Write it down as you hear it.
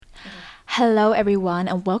Hello, everyone,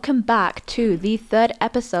 and welcome back to the third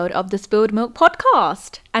episode of the Spilled Milk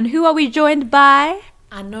podcast. And who are we joined by?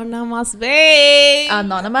 Anonymous babe.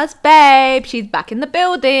 Anonymous babe. She's back in the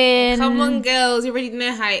building. Come on, girls. You already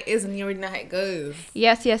know how it is and you already know how it goes.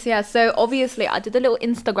 Yes. So obviously I did a little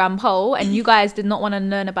Instagram poll and you guys did not want to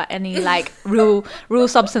learn about any like real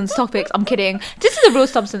substance topics. I'm kidding. This is a real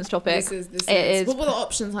substance topic. This is. What were the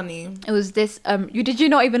options, honey? It was this. Did you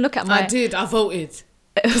not even look at my... I did. I voted.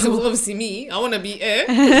 Because it was obviously me. I want to be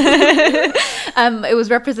it was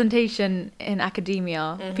representation in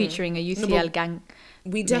academia featuring a UCL gang.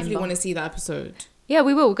 We definitely want to see that episode. Yeah,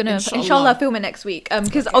 we will. We're gonna inshallah film it next week.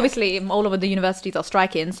 Because obviously all over the universities are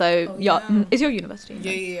striking. So is your university?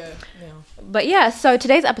 Yeah. But yeah, so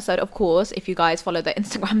today's episode, of course, if you guys follow the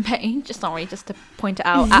Instagram page, just to point it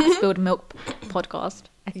out, at Spilled Milk Podcast.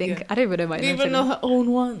 I think I don't even know my name. You even know her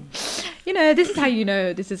own one. You know, this is how you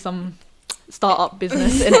know this is some startup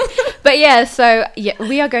business. But yeah, so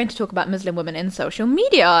we are going to talk about Muslim women in social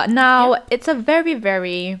media. Now, it's a very,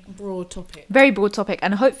 very broad topic. Very broad topic,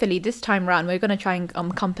 and hopefully this time around we're going to try and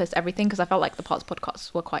encompass everything, because I felt like the past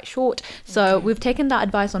podcasts were quite short. So we've taken that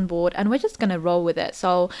advice on board and we're just going to roll with it.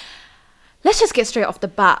 So let's just get straight off the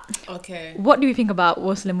bat. Okay. What do you think about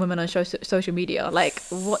Muslim women on social media? Like,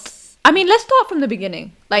 what? I mean, let's start from the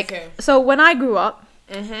beginning. Like, so when I grew up,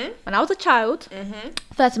 when I was a child,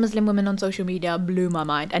 first Muslim woman on social media blew my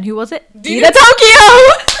mind. And who was it? Dina Tokyo!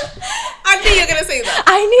 I knew you were going to say that.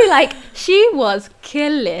 I knew, like, she was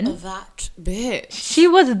killing. That bitch. She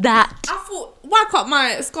was that. I thought, why can't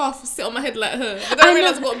my scarf sit on my head like her? But I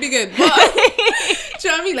realised I got a big head. But, do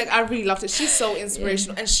you know what I mean? Like, I really loved it. She's so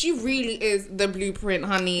inspirational. And she really is the blueprint,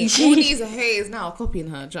 honey. All these haters now are copying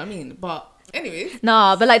her. Do you know what I mean? But, anyway.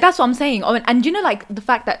 Nah, but, like, that's what I'm saying. Oh, and you know, like, the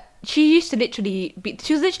fact that she used to she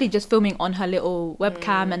was literally just filming on her little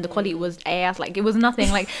webcam and the quality was ass, like it was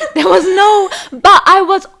nothing, like there was but I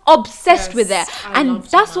was obsessed with it. And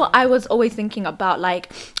that's what I was always thinking about,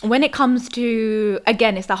 like when it comes to,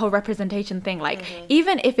 again, it's that whole representation thing, like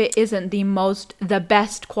even if it isn't the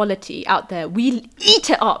best quality out there, we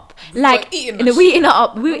eat it up, like we were eating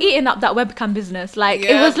up that webcam business, like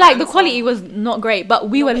it was like the quality was not great, but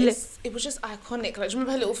we were it was just iconic. Like, do you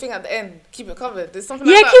remember her little thing at the end? Keep it covered. There's something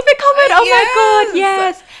like that. Yeah, keep it covered. Oh my God,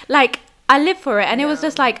 yes. Like, I live for it. And it was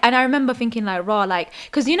just like, and I remember thinking like, raw, like,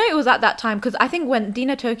 because you know, it was at that time, because I think when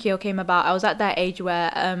Dina Tokyo came about, I was at that age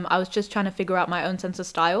where I was just trying to figure out my own sense of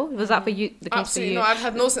style. Was that for you? The case Absolutely for you? No, I'd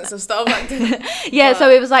had no sense of style back then. Yeah, so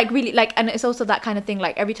it was like really like, and it's also that kind of thing,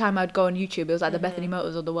 like every time I'd go on YouTube, it was like the Bethany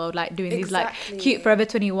Motors of the world, like doing these like cute Forever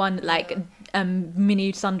 21, like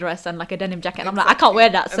mini sundress and like a denim jacket. And I'm like, I can't wear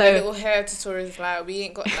that. And so the little hair tutorials, like, we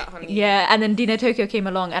ain't got that, honey. Yeah, and then Dina Tokyo came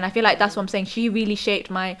along, and I feel like that's what I'm saying. She really shaped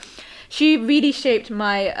my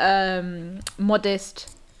modest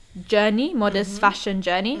fashion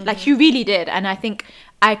journey. Like, she really did. And I think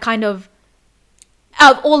I kind of,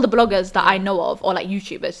 out of all the bloggers that I know of, or like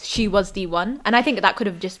YouTubers, she was the one. And I think that could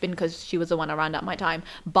have just been because she was the one around at my time.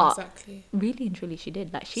 But really and truly, she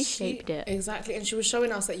did. Like, she shaped it. Exactly. And she was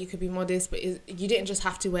showing us that you could be modest, but you didn't just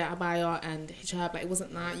have to wear abaya and hijab. Like, it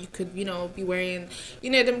wasn't that. You could, be wearing,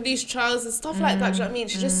 them loose trousers, stuff like that. Do you know what I mean?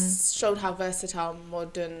 She just showed how versatile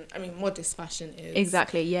modest fashion is.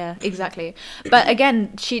 Exactly. Yeah, exactly. But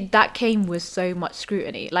again, that came with so much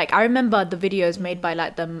scrutiny. Like, I remember the videos made by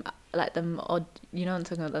them odd, I'm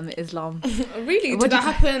talking about them Islam. Really? Did that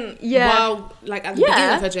happen while, like, at the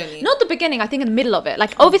beginning of her journey? Not the beginning, I think in the middle of it.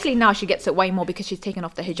 Like, obviously now she gets it way more because she's taken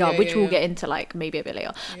off the hijab, which we'll get into, like, maybe a bit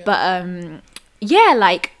later. Yeah. But,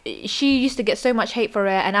 like, she used to get so much hate for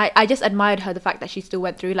it, and I just admired her, the fact that she still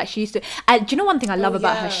went through, like, she used to, do you know one thing I love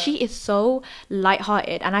about her? She is so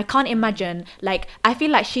lighthearted, and I can't imagine, like, I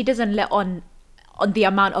feel like she doesn't let on the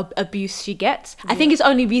amount of abuse she gets. I think it's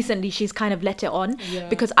only recently she's kind of let it on,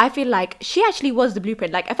 because I feel like she actually was the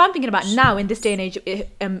blueprint. Like, if I'm thinking about now in this day and age,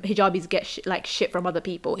 hijabis get shit from other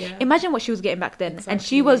people. Imagine what she was getting back then. And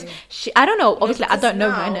she I don't know, obviously I don't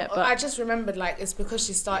know her in it, but I just remembered, like, it's because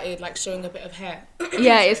she started, like, showing a bit of hair.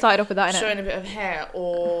 It started off with that, innit? Showing a bit of hair,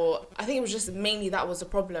 or I think it was just mainly that was the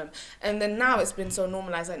problem. And then now it's been so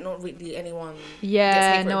normalized, like, not really anyone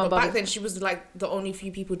gets hate for it. But back then she was like the only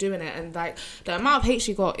few people doing it, and like the amount of hate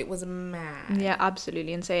she got, it was mad. Yeah,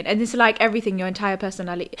 absolutely insane. And it's like everything, your entire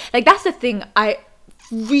personality, like, that's the thing I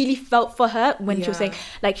really felt for her when she was saying,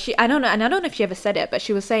 like, I don't know if she ever said it, but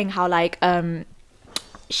she was saying how, like,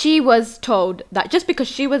 she was told that just because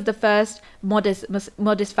she was the first modest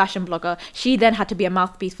fashion blogger, she then had to be a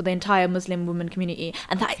mouthpiece for the entire Muslim women community,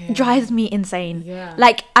 and that drives me insane.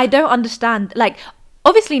 Like, I don't understand, like,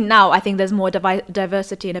 obviously now I think there's more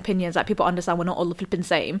diversity in opinions, like people understand we're not all the flipping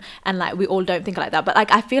same, and like we all don't think like that, but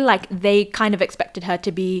like I feel like they kind of expected her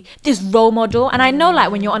to be this role model. And I know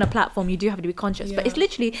like when you're on a platform you do have to be conscious, but it's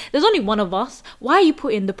literally there's only one of us. Why are you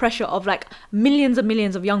putting the pressure of like millions and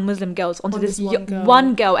millions of young Muslim girls onto this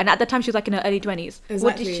one girl? And at the time she was like in her early 20s. Exactly.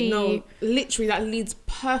 What did she... No, literally that leads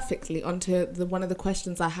perfectly onto one of the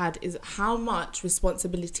questions I had, is how much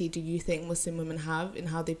responsibility do you think Muslim women have in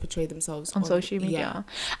how they portray themselves on social media?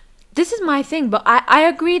 This is my thing, but I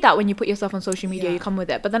agree that when you put yourself on social media you come with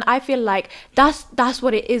it, but then I feel like that's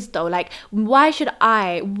what it is though. Like why should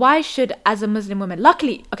as a Muslim woman,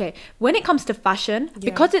 luckily, okay, when it comes to fashion,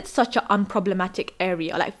 because it's such an unproblematic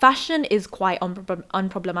area, like fashion is quite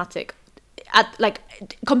unproblematic at like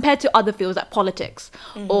compared to other fields like politics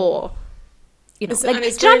or you know, like,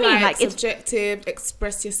 it's do you know very, what I mean? like, it's subjective,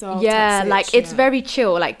 express yourself. Yeah, like it's very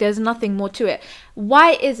chill. Like there's nothing more to it.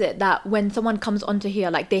 Why is it that when someone comes onto here,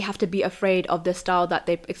 like they have to be afraid of the style that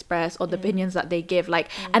they express or the opinions that they give? Like,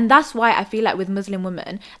 and that's why I feel like with Muslim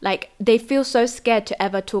women, like they feel so scared to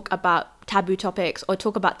ever talk about taboo topics or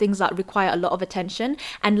talk about things that require a lot of attention.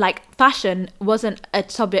 And like fashion wasn't a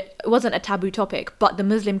taboo topic, but the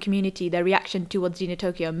Muslim community, their reaction towards Dina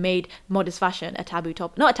Tokyo made modest fashion a taboo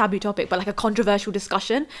topic. Not a taboo topic, but like a controversial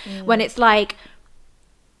discussion. When it's like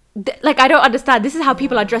I don't understand. This is how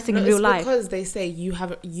people are dressing in real life. Because they say you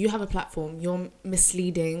have a platform, you're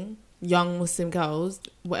misleading young Muslim girls,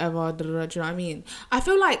 whatever, do you know what I mean? I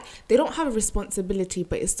feel like they don't have a responsibility,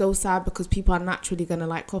 but it's so sad because people are naturally gonna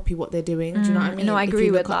like copy what they're doing. Do you know what I mean? No, I agree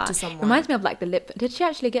with that. Reminds me of like the lip. Did she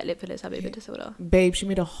actually get lip fillers? Habiba De Silva? Babe, she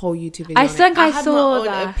made a whole YouTube video. I think I saw that.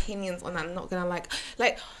 I have my own opinions on that. I'm not gonna like.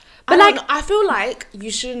 But I feel like you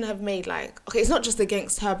shouldn't have made like, okay, it's not just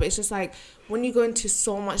against her, but it's just like when you go into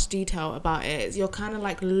so much detail about it, you're kind of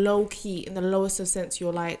like low key in the lowest of sense.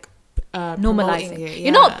 You're like normalizing it.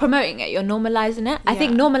 You're not promoting it, you're normalizing it. I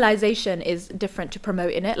think normalization is different to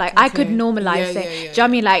promoting it. Like I could normalize it. Do you know what I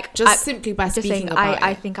mean? Like just simply by speaking saying, about it.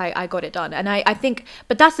 I think I got it done, and I think,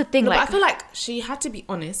 but that's the thing. No, like but I feel like she had to be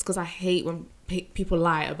honest, because I hate when people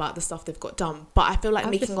lie about the stuff they've got done. But I feel like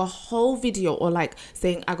making a whole video or like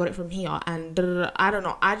saying I got it from here and I don't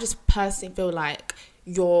know. I just personally feel like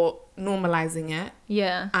you're normalizing it.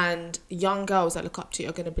 Yeah. And young girls that look up to you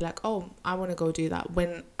are going to be like, oh, I want to go do that.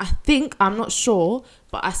 When I'm not sure,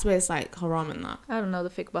 but I swear it's like haram and that. I don't know the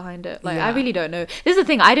fiqh behind it. Like, I really don't know. This is the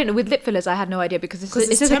thing. I don't know. With lip fillers, I had no idea because it's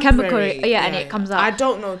just a chemical. Yeah, and it comes out. I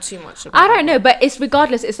don't know too much about I don't know, but it's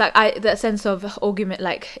regardless. It's like that sense of argument,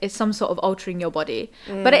 like it's some sort of altering your body.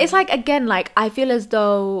 But it's like, again, like I feel as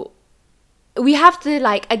though we have to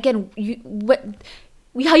like, again,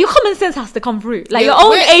 your common sense has to come through. Like your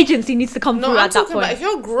own agency needs to come through at that point. About if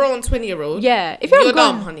you're a grown 20-year-old, if you're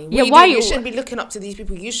dumb, honey. You shouldn't be looking up to these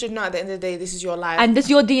people. You should know at the end of the day, this is your life and this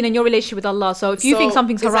is your deen and your relationship with Allah. So if you think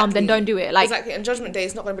something's haram, then don't do it. Like exactly. And Judgment Day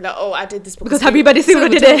is not going to be like, oh, I did this because Habiba De Silva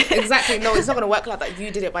did it. Exactly. No, it's not going to work like that.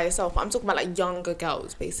 You did it by yourself. But I'm talking about like younger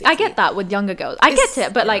girls, basically. I get that with younger girls. I get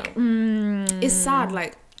it, but like, it's sad.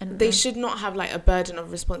 Like. They should not have like a burden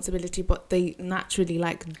of responsibility, but they naturally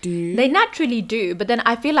like do. They naturally do, but then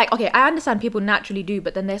I feel like, okay, I understand people naturally do,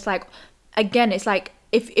 but then there's like, again, it's like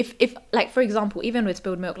if like, for example, even with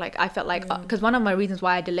spilled milk, like I felt like, because one of my reasons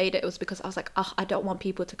why I delayed it was because I was like, I don't want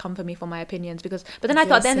people to come for me for my opinions, but then I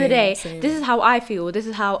thought at the end of the day, this is how I feel, this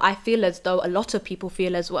is how I feel, as though a lot of people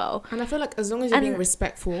feel as well. And I feel like as long as you're being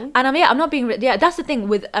respectful, and I'm not being that's the thing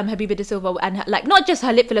with Habiba De Silva and her, like not just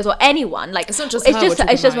her lip fillers or anyone, like it's not just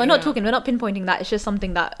we're not pinpointing that, it's just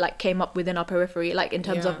something that like came up within our periphery, like in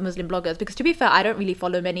terms of Muslim bloggers, because to be fair, I don't really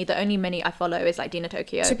follow many. The only many I follow is like Dina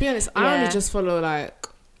Tokyo. To be honest, I only just follow like,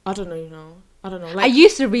 I don't know. Like, I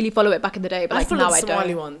used to really follow it back in the day, but like now I don't.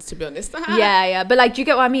 Somali ones, to be honest. yeah. But like, do you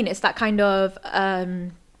get what I mean? It's that kind of how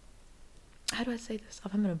do I say this? I'm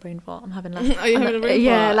having a brain fart. I'm having like. Are you having a brain fart?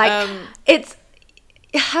 Yeah, like it's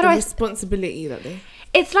responsibility that they.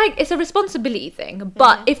 It's like, it's a responsibility thing,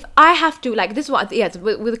 but if I have to, like, this is what,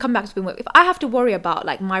 we'll come back to spilled milk. If I have to worry about,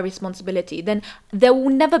 like, my responsibility, then there will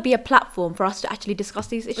never be a platform for us to actually discuss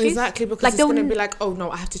these issues. Exactly, because like, it's going to be like, oh,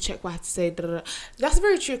 no, I have to check what I have to say. That's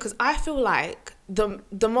very true, because I feel like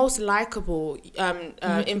the most likable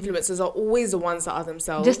influencers are always the ones that are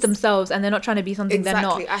themselves. Just themselves, and they're not trying to be something they're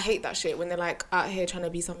not. I hate that shit when they're, like, out here trying to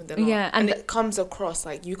be something they're not. Yeah, and it comes across,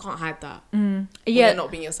 like, you can't hide that. When you're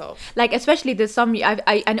not being yourself. Like, especially there's some,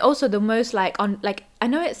 and also the most, like, I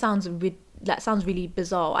know it sounds that sounds really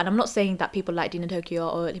bizarre, and I'm not saying that people like Dina Tokyo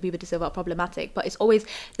or Habiba De Silva are problematic, but it's always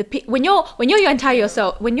when you're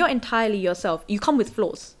entirely yourself, you come with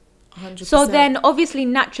flaws. 100%. So then, obviously,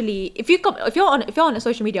 naturally, if you're on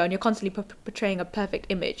social media and you're constantly portraying a perfect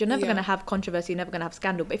image, you're never gonna have controversy. You're never gonna have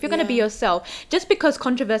scandal. But if you're gonna be yourself, just because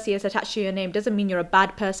controversy is attached to your name doesn't mean you're a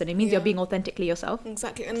bad person. It means you're being authentically yourself.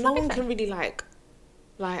 Exactly, and no one can really like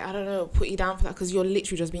I don't know, put you down for that, because you're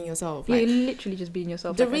literally just being yourself. You're literally just being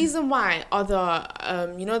yourself. The reason why other,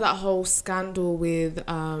 you know, that whole scandal with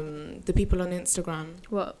the people on Instagram.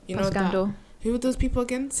 What? You know scandal? Who were those people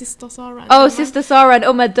again? Sister Sarah. Sister Sarah and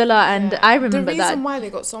Umadullah, and I remember that. The reason why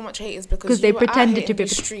they got so much hate is because they pretended to be in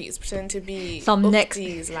the streets, pretending to be some next,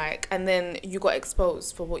 and then you got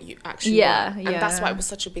exposed for what you actually were. And that's why it was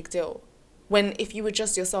such a big deal. When if you were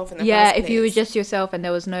just yourself in the first place. If you were just yourself and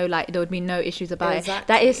there was no there would be no issues about it.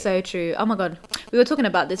 That is so true. Oh my god, we were talking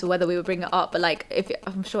about this, whether we would bring it up, but like,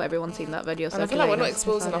 I'm sure everyone's seen that video. And I feel like we're not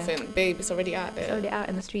exposing nothing, babe. It's already out there. It's already out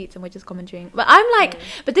in the streets, and we're just commenting. But I'm like,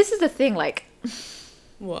 but this is the thing, like,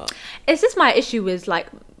 what? It's just my issue with like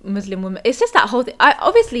Muslim women. It's just that whole thing. I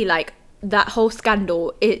obviously like. That whole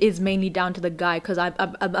scandal is mainly down to the guy, because I'm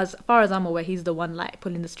as far as I'm aware, he's the one like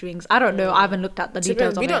pulling the strings. I don't know. I haven't looked at the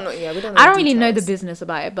details of it. We don't know. I don't really know the business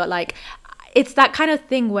about it, but like, it's that kind of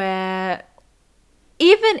thing where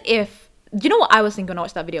even if, do you know what I was thinking when I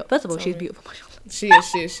watched that video? First of all, she's beautiful. She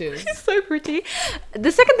is. She's so pretty.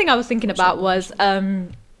 The second thing I was thinking about was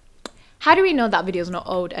how do we know that video's not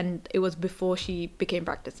old and it was before she became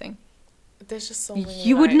practicing? There's just so many.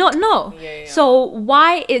 You would not know. So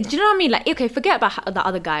why? Do you know what I mean? Like, okay, forget about the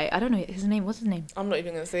other guy. I don't know his name. What's his name? I'm not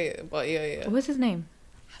even gonna say it, but yeah. What's his name?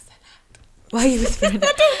 Why are you whispering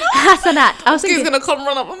that? Hasanat. I was thinking he's gonna come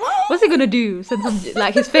run up my mouth. What's he gonna do? Send some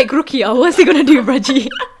like his fake rukia. What's he gonna do, Raji?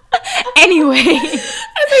 Anyway.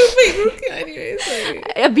 I think fake rukia. Anyway, sorry.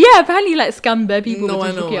 Yeah, apparently like scam bare people. No,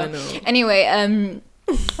 I know. Anyway,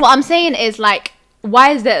 what I'm saying is like, why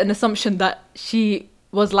is there an assumption that she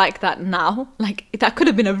was like that now? Like, that could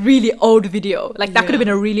have been a really old video. Like, that could have been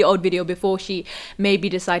a really old video before she maybe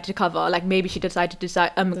decided to cover. Like, maybe she decided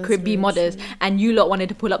to be modest, and you lot wanted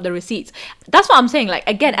to pull up the receipts. That's what I'm saying. Like,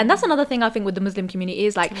 again, and that's another thing I think with the Muslim community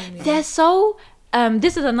is like, they're so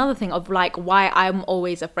this is another thing of like why I'm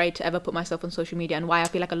always afraid to ever put myself on social media, and why I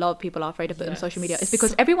feel like a lot of people are afraid to put on social media. It's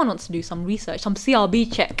because everyone wants to do some research, some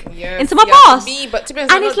CRB check into my past. But to be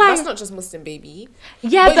honest, that's not just Muslim, baby.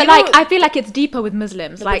 Yeah, but like, I feel like it's deeper with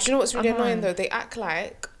Muslims. No, like, but you know what's really annoying though? They act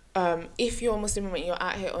like if you're a Muslim woman, you're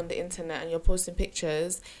out here on the internet and you're posting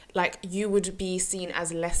pictures, like you would be seen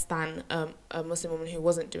as less than a Muslim woman who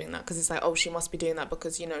wasn't doing that, because it's like, oh, she must be doing that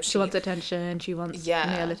because, you know, she wants attention, she wants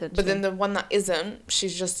male attention. But then the one that isn't,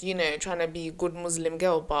 she's just, you know, trying to be a good Muslim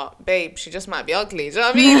girl, but babe, she just might be ugly. Do you know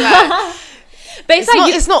what I mean? Like, but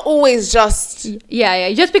it's not always just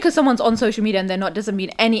just because someone's on social media and they're not doesn't mean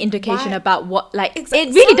any indication about what, like, exactly.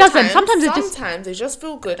 It really doesn't. Sometimes they just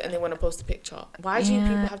feel good and they want to post a picture. Why do you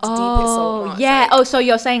people have to deep it so much? Like, so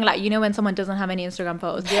you're saying like, you know, when someone doesn't have any Instagram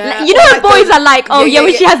photos, like, you know, when boys are like,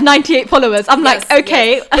 when she has 98 followers, I'm like,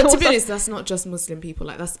 okay. But to be honest, that's not just Muslim people,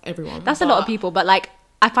 like that's everyone. That's a lot of people, but like,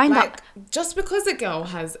 I find like, that just because a girl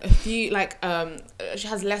has a few, like, she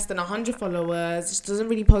has less than 100 followers, she doesn't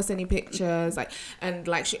really post any pictures, like, and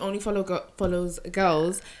like she only follows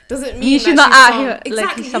girls, doesn't mean she's not out here.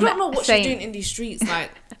 Exactly, like, you don't know what she's doing in these streets.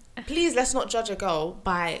 Like, please, let's not judge a girl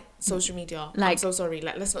by social media. Like, I'm so sorry.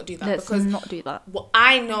 Like, let's not do that. Let's not do that. Well,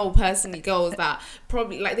 I know personally girls that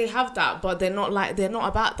probably like they have that, but they're not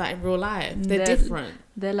about that in real life. They're different.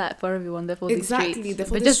 They're like for everyone. They're for these streets.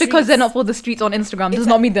 But just because they're not for the streets on Instagram does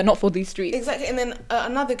not mean they're not for these streets. Exactly. And then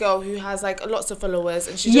another girl who has like lots of followers,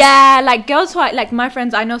 and she like girls who are like my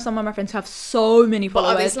friends. I know some of my friends who have so many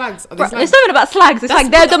followers. But are they slags? It's not even about slags. It's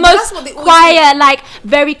like they're the most quiet, like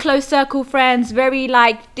very close circle friends. Very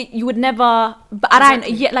like you would never. But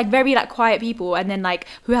like very like quiet people, and then like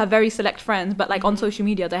who have very select friends, but like on social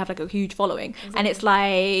media they have like a huge following, and it's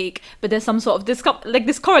like, but there's some sort of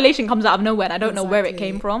this correlation comes out of nowhere, and I don't know where it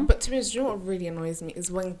came from. But to me, you know what really annoys me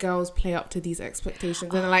is when girls play up to these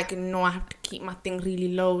expectations and they're like, no, I have to keep my thing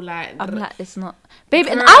really low. Like, I'm like, it's not, baby.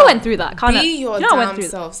 And I went through that. Be your damn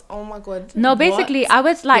selves. Oh my god. No, basically, I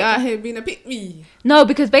was like, yeah, here being a pick me. No,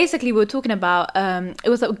 because basically we were talking about it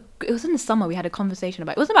was in the summer we had a conversation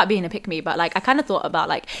about, it wasn't about being a pick me, but like I kind of thought about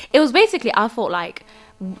like, it was basically, I thought like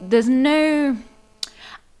there's no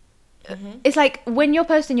it's like when you're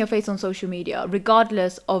posting your face on social media,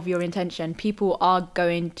 regardless of your intention, people are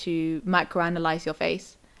going to microanalyze your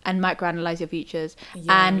face. and microanalyze your features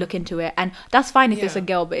Yeah. and look into it. And that's fine if it's a Yeah.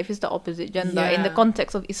 girl, but if it's the opposite gender in the Yeah.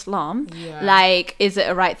 context of Islam, Yeah. like, is it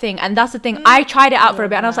a right thing? And that's the thing. I tried it out for a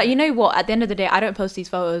bit, and I was like, you know what? At the end of the day, I don't post these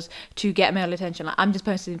photos to get male attention. Like, I'm just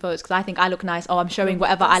posting photos because I think I look nice. Oh, I'm showing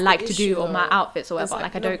whatever I That's like the to do, issue, or my though. outfits or It's whatever.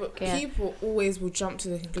 Like, I no, don't but care people always will jump to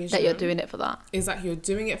the conclusion that you're doing it for that. is that you're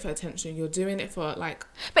doing it for attention. You're doing it for like.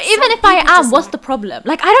 But even some if I people am, just what's like- the problem?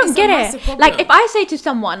 Like, I don't It's a get massive it. problem. Like, if I say to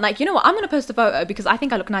someone, like, you know what, I'm gonna post a photo because I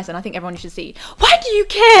think I look nice and I think everyone should see. Why do you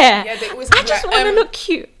care? Yeah, they always I be just like, want to look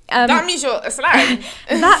cute. That means you're a slag.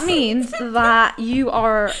 That means that you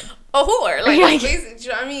are. A whore. Like, Yeah, that's basically, do you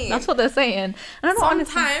know what I mean? That's what they're saying. And I don't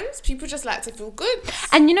understand. Sometimes people just like to feel good.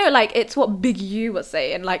 And you know, like, it's what Big U was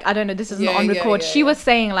saying. Like, I don't know, this is not Yeah, on yeah, record. yeah, She yeah. was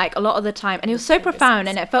saying, like, a lot of the time, and it was so profound,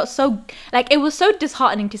 and it felt so, like, it was so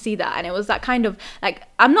disheartening to see that. And it was that kind of, like,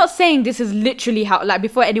 I'm not saying this is literally how, like,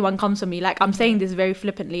 before anyone comes for me, like, I'm saying this very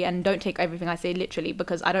flippantly, and don't take everything I say literally,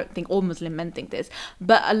 because I don't think all Muslim men think this.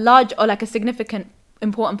 But a large, or like a significant,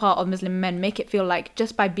 important part of Muslim men make it feel like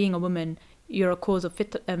just by being a woman, you're a cause of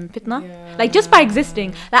fitna. Yeah. Like, just by existing.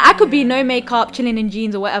 Like, I could be no makeup, chilling in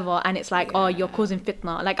jeans or whatever, and it's like, oh, you're causing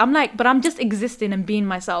fitna. Like, I'm like, but I'm just existing and being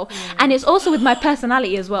myself. And it's also with my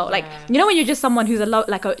personality as well. Like, you know when you're just someone who's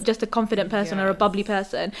just a confident person or a bubbly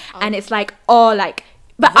person, and it's like, oh, like,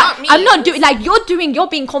 but I'm not doing, like, you're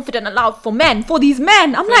being confident and loud for men, for these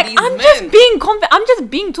men. I'm like, these I'm men. just being confident. I'm just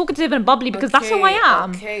being talkative and bubbly because that's who I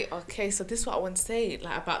am. Okay. So this is what I want to say,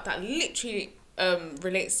 like, about that. Literally,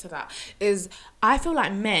 relates to that. Is I feel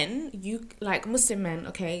like men, you like Muslim men,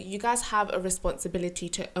 okay, you guys have a responsibility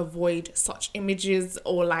to avoid such images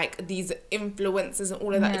or like these influences and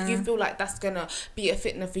all of that. If you feel like that's gonna be a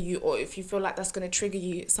fitna for you, or if you feel like that's gonna trigger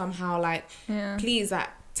you somehow, like, please, like,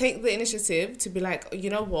 take the initiative to be like, you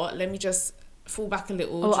know what, let me just fall back a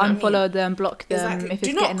little, Or do you know what I mean? unfollow them, block them. Exactly. If Do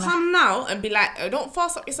it's not getting come now and be like, don't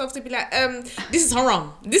fast up yourself to be like, this is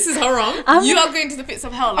haram. This is haram. I'm- You are going to the pits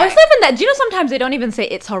of hell. Or Like, it's not even that. Do you know sometimes they don't even say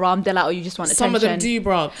it's haram? They're like, oh, you just want attention. some of them do,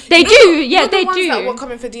 bro. They You know do, the- yeah, you know they the ones do. that were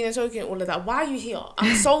coming for Dina Toki and all of that. Why are you here?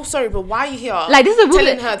 I'm so sorry, but why are you here? Like, this is a woman-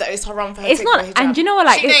 telling her that it's haram for her It's to not, take her hijab. and you know what,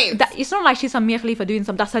 like, She names. it's not like she's some Mia Khalifa doing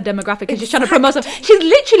some, that's her demographic, and she's trying to promote some. She's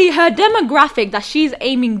literally, her demographic that she's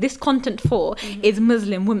aiming this content for is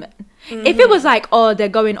Muslim women. If it was like, oh, they're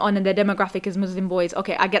going on and their demographic is Muslim boys,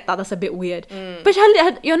 okay, I get that, that's a bit weird. But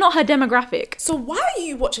you're not her demographic. So why are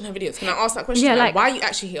you watching her videos? Can I ask that question? Yeah, Like, like- why are you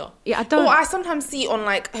actually here? Yeah, I don't- Or I sometimes see on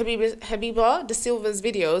like Habiba De Silva's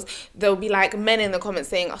videos, there'll be like men in the comments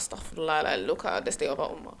saying, "Astaghfirullah, like, look at the state of our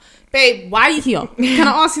ummah." Babe, why are you here? Can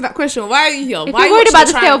I ask you that question? Why are you here? If Why you're are you worried about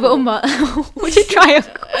the watching state of the triangle? ummah, would you try it?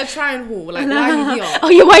 A trying haul? Like, why are you here? Oh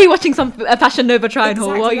yeah, why are you watching some Fashion Nova trying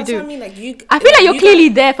haul? What are you That's doing? What I mean. Like, you. I feel like you're you clearly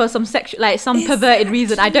guys- there for some sexual, like some perverted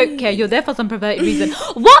reason. I don't care. You're there for some perverted reason.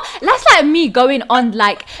 What? That's like me going on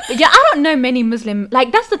like, yeah. I don't know many Muslim.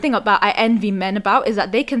 Like, that's the thing about I envy men about, is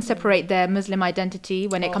that they can separate their Muslim identity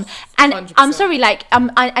when it comes. And 100%. I'm sorry, like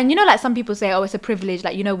and you know, like some people say, oh, it's a privilege.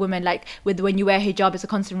 Like, you know, women, like with when you wear hijab, it's a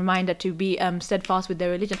constant reminder to be steadfast with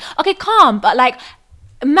their religion. Okay, calm, but like.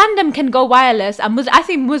 Mandem can go wireless, and I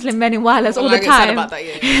see Muslim men in wireless all Well, the I get sad time. about that,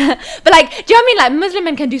 yeah. But like, do you know what I mean? Like, Muslim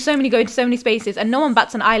men can go into so many spaces, and no one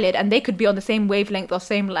bats an eyelid, and they could be on the same wavelength or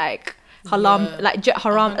same like haram, Yeah. like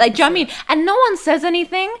haram, like, do you know what I mean? And no one says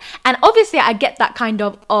anything. And obviously, I get that kind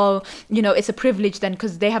of, oh, you know, it's a privilege then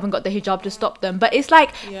because they haven't got the hijab to stop them. But it's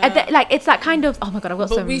like, like, it's that kind of, oh my god, I've got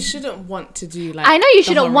But some. we shouldn't want to do like. I know you the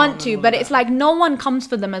shouldn't haram want and to, all but of it's that. like no one comes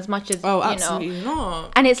for them as much as Oh, you know. absolutely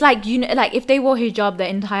not. And it's like, you know, like if they wore hijab, the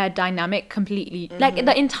entire dynamic completely, like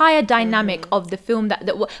the entire dynamic of the film that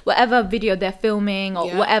whatever video they're filming or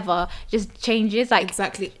Yeah. whatever just changes. Like,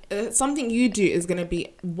 Exactly. Something you do is going to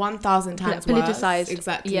be 1,000 times politicized. worse.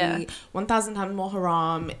 Exactly. Yeah. 1,000 times more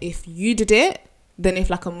haram if you did it than if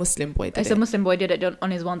like a Muslim boy did if it. a Muslim boy did it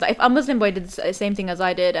on his ones. If a Muslim boy did the same thing as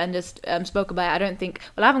I did and just spoke about it, I don't think.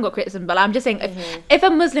 Well, I haven't got criticism, but I'm just saying if a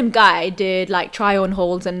Muslim guy did like try on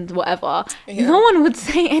holes and whatever, no one would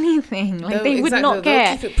say anything. Like, they would not They'll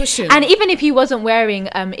care. keep it pushing. And even if he wasn't wearing,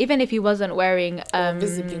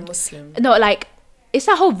 visibly Muslim. no, like, it's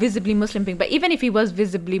that whole visibly Muslim thing. But even if he was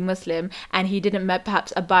visibly Muslim and he didn't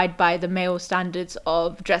perhaps abide by the male standards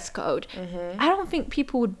of dress code, I don't think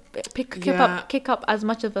people would kick up as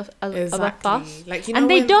much of a fuss. Like, you know, and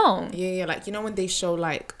they when- don't. Yeah. Like, you know when they show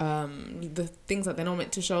like the things that they're not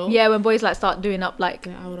meant to show. Yeah, when boys like start doing up like,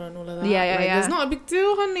 The aura and all of that. Yeah, like, yeah. It's not a big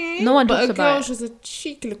deal, honey. No one but talks a about girl, it. she's a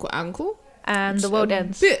cheeky little ankle. and the world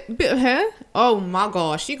ends. Bit of hair. Oh my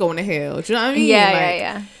gosh, she going to hell. Do you know what I mean? Yeah, Like, yeah,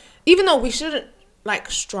 yeah. Even though we shouldn't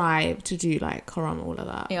like strive to do like haram, all of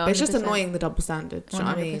that. Yeah, but it's just 100%. annoying, the double standard. Do you know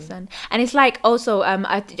what I mean? 100%. And it's like also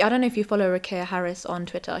I don't know if you follow Rukia Harris on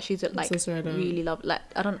Twitter. She's like so sorry, I don't. really love, like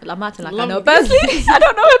I'm acting like I Love- know her personally. I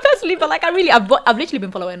don't know her personally, but like I've literally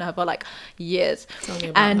been following her for like years. Tell me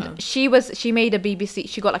about And her. she made a BBC,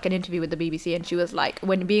 she got like an interview with the BBC, and she was like,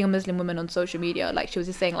 when being a Muslim woman on social media, like she was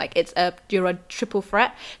just saying like you're a triple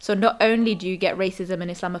threat. So not only do you get racism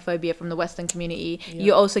and Islamophobia from the Western community,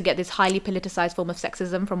 you also get this highly politicized form of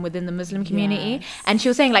sexism from within the Muslim community. Yes. And she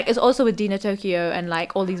was saying like it's also with Dina Tokyo and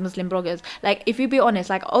like all these Muslim bloggers. Like if you be honest,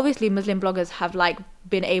 like obviously Muslim bloggers have like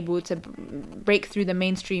been able to break through the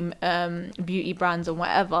mainstream beauty brands and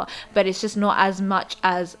whatever, but it's just not as much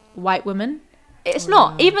as white women. It's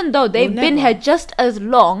not, even though they've been never. here just as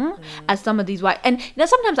long as some of these white, and you know,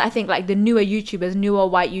 sometimes I think like the newer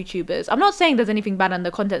white YouTubers, I'm not saying there's anything bad and the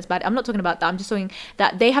content's bad, I'm not talking about that, I'm just saying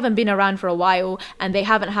that they haven't been around for a while and they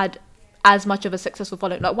haven't had as much of a successful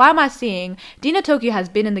following. Like, why am I seeing Dina Tokyo has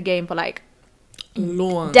been in the game for like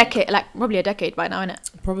Long. decade, like probably a decade by now, innit?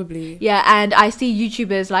 Probably. Yeah, and I see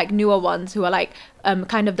YouTubers like newer ones who are like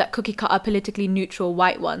kind of that cookie cutter politically neutral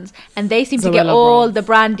white ones, and they seem to get Zoella all Bros. the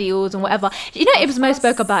brand deals and whatever. You know, Ibsmo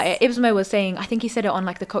spoke about it. Ibsmo was saying, I think he said it on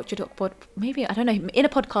like the Culture Talk pod, maybe, I don't know, in a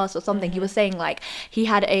podcast or something. He was saying like he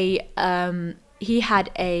had a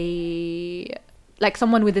like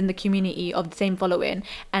someone within the community of the same following,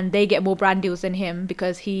 and they get more brand deals than him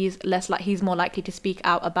because he's more likely to speak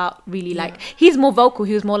out about really like, he's more vocal,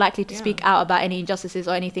 he was more likely to speak out about any injustices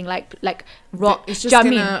or anything like wrong. It's Do just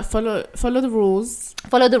you know what I mean? gonna follow the rules.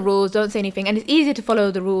 Follow the rules, don't say anything. And it's easier to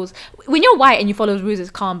follow the rules when you're white and you follow the rules,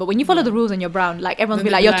 it's calm. But when you follow the rules and you're brown, like everyone's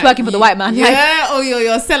be like, you're twerking for the white man. Yeah, or you're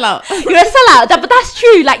a sellout. Like, you're a sellout. But that's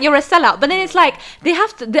true, like you're a sellout. But then it's like they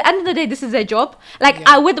have to, the end of the day, this is their job. Like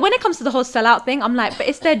when it comes to the whole sellout thing, I'm like, but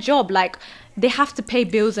it's their job. Like they have to pay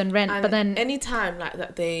bills and rent. And but then anytime like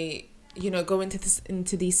that they, you know, go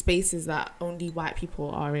into these spaces that only white people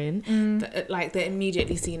are in, like they're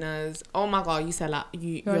immediately seen as, oh my god, you sell out,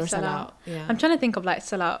 you're a sellout. Yeah. I'm trying to think of like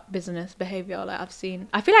sellout business behavior like I've seen.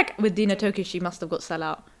 I feel like with Dina Tokyo, she must have got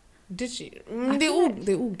sellout. Did she? They all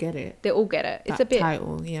get it. They all get it. It's That a bit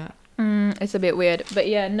title, yeah. it's a bit weird, but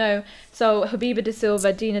yeah, no. So Habiba De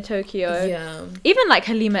Silva, Dina Tokyo, Yeah. even like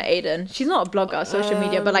Halima Aden, she's not a blogger, social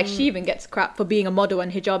media, but like she even gets crap for being a model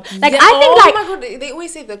and hijab. Like Yeah, I think like oh my god, they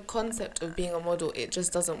always say the concept of being a model, it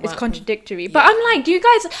just doesn't work. it's contradictory. But I'm like, do you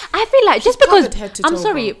guys? I feel like just because covered head to I'm toe,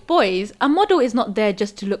 sorry, bro. boys, a model is not there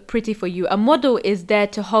just to look pretty for you. A model is there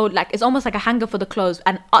to hold, like it's almost like a hanger for the clothes.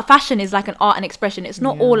 And fashion is like an art and expression. It's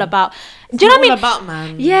not all about. Do you know what I mean? All about,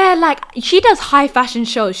 man. Yeah, like she does high fashion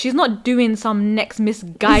shows. She's not doing some next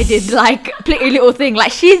misguided like Pretty Little thing.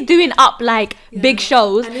 Like she's doing up like big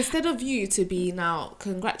shows. And instead of you to be now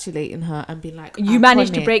congratulating her and be like, You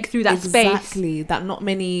managed to iconic, break through that space. exactly, that not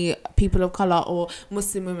many people of color or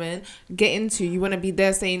Muslim women get into. You want to be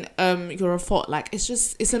there saying you're a fault. Like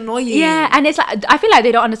it's annoying. Yeah, and it's like I feel like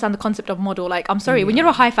they don't understand the concept of model. Like I'm sorry, when you're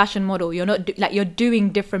a high fashion model, you're not you're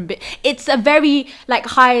doing different bit. It's a very like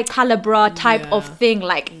high caliber type of thing.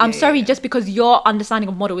 Like I'm sorry, just because your understanding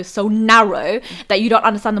of model is so narrow that you don't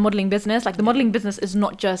understand the modeling business. Like the modeling business is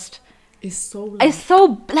not just. It's so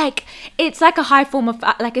like it's like a high form of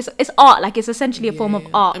like it's art. Like it's essentially a form of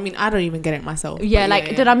art. I mean, I don't even get it myself. Yeah, but like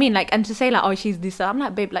do you know what I mean? Like, and to say like, oh, she's this, I'm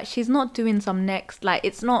like, babe, like she's not doing some next, like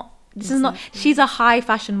it's not. This is not. She's a high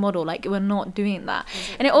fashion model. Like we're not doing that.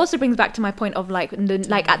 And it also brings back to my point of like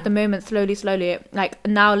like at the moment, slowly, like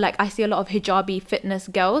now, like I see a lot of hijabi fitness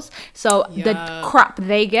girls. So the crap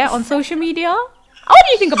they get on social media. What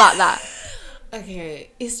do you think about that?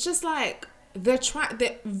 Okay, it's just like they're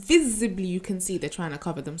visibly you can see they're trying to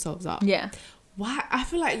cover themselves up. Yeah. Why? I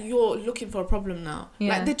feel like you're looking for a problem now. Yeah.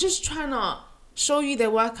 Like they're just trying to show you their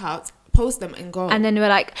workouts, post them and go. And then we're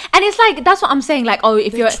like, and it's like that's what I'm saying. Like, oh,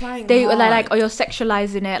 if They're you're, trying they were hard. like, oh, you're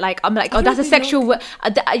sexualizing it. Like, I'm like, oh, I that's a don't sexual. know.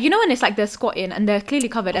 You know when it's like they're squatting and they're clearly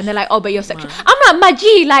covered, and they're like, oh, but you're sexual. I'm like,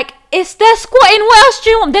 Maji, like it's they're squatting. What else do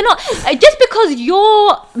you want? They're not just because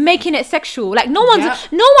you're making it sexual. Like no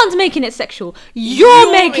one's making it sexual. You're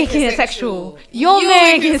making it sexual. You're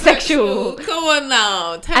making it sexual. Come on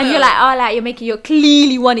now. Tell And her. you're like, oh, like you're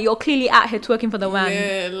clearly want it. You're clearly out here twerking for the man.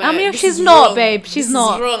 Yeah, I like, mean, this she's is not, wrong. babe. She's This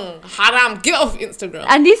not. is wrong. Haram. Get off Instagram.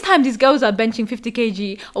 And these times, these girls are benching 50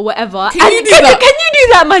 kg or whatever. Can you do that? Can you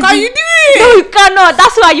do that, Maggie? Can you do it? No, you cannot.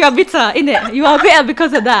 That's why you're bitter, innit? You are bitter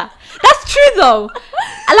because of that. That's true, though.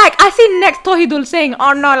 Like, I see next Tohidul saying,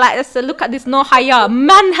 oh, no, like, look at this, no haya.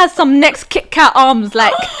 Man has some next Kit Kat arms,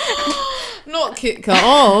 like... Not Kit Kat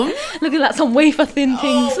arm. looking like some wafer thin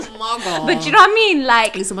things. Oh, my God. But you know what I mean?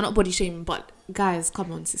 Like... Listen, we're not body shaming, but guys,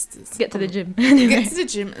 come on, sisters. Get to the gym. Get to the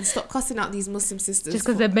gym and stop cussing out these Muslim sisters. Just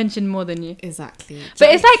because they're benching more than you. Exactly. But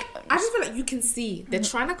it's like... I just feel like you can see. They're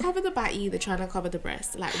trying to cover the batty. They're trying to cover the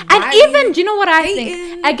breast. Like, and even, do you know what I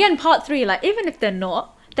think? Again, part 3, like, even if they're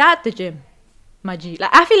not, they're at the gym. My G. Like,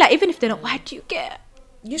 I feel like even if they're not, why do you care?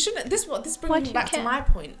 You shouldn't. This brings me back to my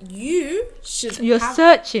point. You should. You're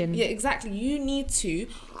searching. Yeah, exactly.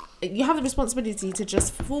 You have the responsibility to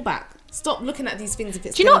just fall back. Stop looking at these things if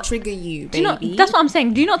it's going to trigger you, baby. That's what I'm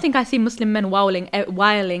saying. Do you not think I see Muslim men whiling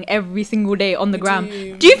every single day on the gram? Do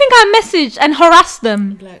you think I message and harass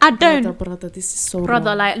them? Like, I don't. Brother, this is so brother,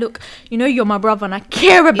 wrong. like, look, you know you're my brother and I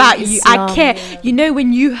care about you. I care. Yeah. You know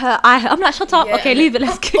when you hurt, I hurt. I'm like, shut up. Yeah. Okay, leave it.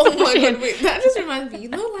 Let's keep Oh my God, wait. That just reminds me. You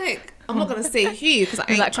know, like, I'm not going to say who because I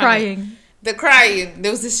ain't like crying. They're crying. There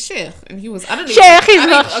was this sheikh, and he was. I don't know. Sheikh is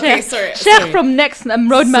not sheikh. Okay, sorry. Sheikh from next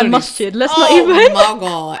Roadman Masjid. Let's not even. Oh my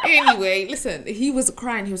God. Anyway, listen. He was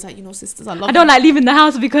crying. He was like, you know, sisters, I love. I don't like leaving the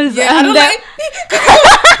house because. Yeah, I don't like.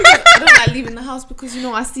 I don't like leaving the house because you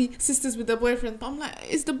know I see sisters with their boyfriends. But I'm like,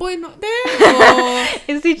 is the boy not there? Or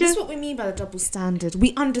is he just? This is what we mean by the double standard.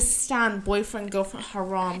 We understand boyfriend girlfriend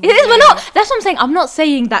haram. It is. We're not. That's what I'm saying. I'm not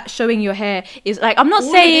saying that showing your hair is like. I'm not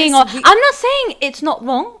saying. I'm not saying it's not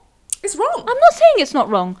wrong. It's wrong. I'm not saying it's not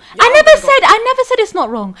wrong. I never said it's not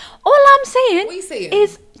wrong. All I'm saying, what are you saying?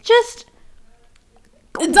 is just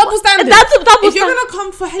double standard. That's a double standard. If you're gonna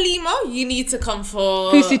come for Halima, you need to come for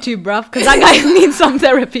Pussy too, bruv, because that guy needs some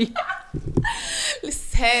therapy.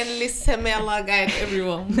 Listen, may Allah guide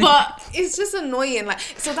everyone. But it's just annoying. Like,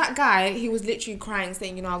 so that guy, he was literally crying,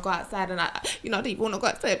 saying, you know, I'll go outside and I don't even want to go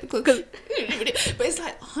outside because. But it's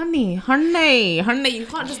like, honey, you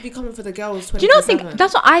can't just be coming for the girls. 24/7. Do you not think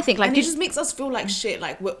that's what I think? Like, and it just makes us feel like shit.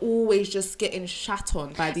 Like we're always just getting shat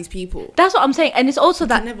on by these people. That's what I'm saying, and it's also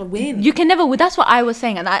that you can never win. You can never win. That's what I was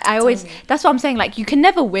saying, and I always. That's what I'm saying. Like, you can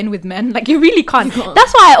never win with men. Like, you really can't.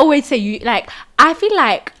 That's why I always say you like. I feel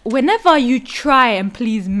like whenever you try and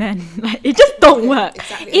please men, like it just don't work.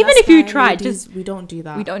 Exactly. Even if you try, we don't do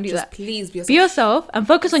that. We don't do just that. Please be yourself and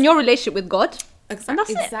focus on your relationship with God.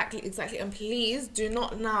 Exactly. And please do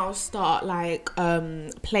not now start like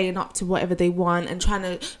playing up to whatever they want and trying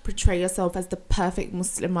to portray yourself as the perfect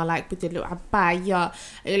Muslim, or like with your little abaya, your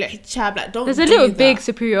little hijab. Like, don't. There's a little big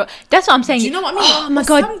superior. That's what I'm saying. Do you know what I mean? Oh my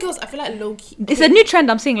God. Some girls, I feel like low key. It's a new trend.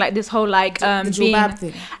 I'm seeing like this whole like the jilbab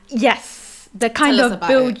thing. Yes. The kind of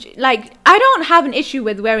build, like, I don't have an issue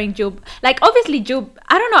with wearing jilb. Like, obviously, jilb.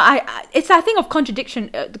 I don't know. It's a thing of contradiction,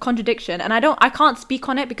 and I can't speak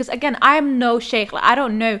on it because again, I'm no sheikh. Like, I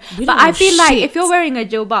don't know. But I feel like if you're wearing a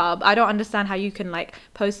jilbab, I don't understand how you can like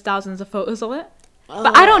post thousands of photos of it.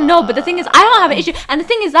 But I don't know. But the thing is, I don't have an issue. And the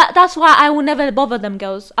thing is that's why I will never bother them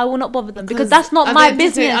girls. I will not bother them because that's not my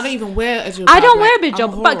business. I don't even wear a jilbab. I don't wear a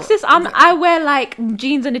jilbab. But sis, I wear like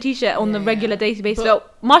jeans and a t-shirt on the regular day basis. So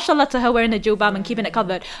mashallah to her wearing a jilbab and keeping it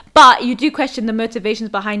covered. But you do question the motivations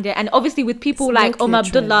behind it. And obviously with people like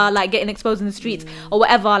Abdullah like getting exposed in the streets or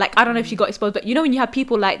whatever. Like, I don't know if she got exposed. But you know when you have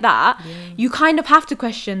people like that, you kind of have to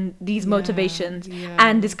question these motivations.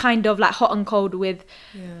 And this kind of like hot and cold with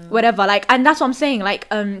whatever. Like, and that's what I'm saying. Like,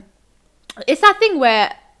 it's that thing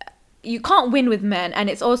where you can't win with men,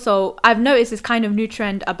 and it's also I've noticed this kind of new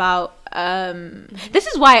trend about this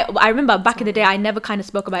is why I remember back in the day I never kind of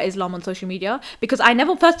spoke about Islam on social media because I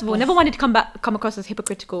never wanted to come across as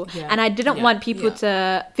hypocritical, and I didn't want people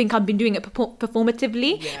to think I've been doing it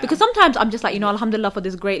performatively because sometimes I'm just like, you know, alhamdulillah for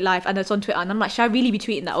this great life, and it's on Twitter and I'm like, should I really be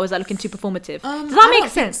tweeting that, or is that looking too performative? Does that make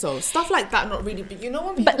sense? So stuff like that, not really, but you know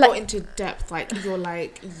when people go into depth, like you're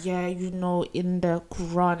like, yeah, you know, in the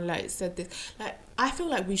Quran like it said this, like I feel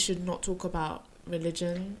like we should not talk about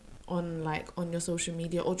religion on your social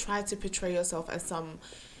media or try to portray yourself as some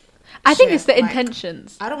I think it's the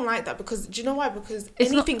intentions. I don't like that because do you know why? Because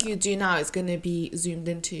anything you do now is going to be zoomed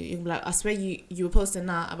into. You'll be like, I swear you were posting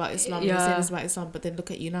that about Islam, you were saying this about Islam, but then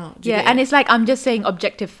look at you now. And it's like I'm just saying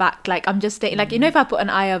objective fact. Like I'm just saying, like, you know, if I put an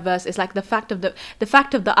ayah verse, it's like the fact of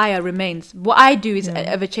the ayah remains. What I do is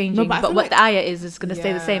ever changing, but what the ayah is going to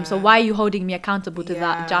stay the same. So why are you holding me accountable to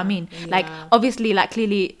that? Do you know what I mean? Like obviously, like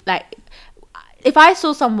clearly, like. If I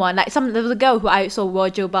saw someone, like there was a girl who I saw wore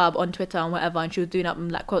jilbab on Twitter and whatever, and she was doing up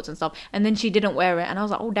like quotes and stuff, and then she didn't wear it, and I was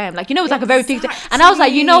like, oh damn, like, you know, it was like a very big thing, and I was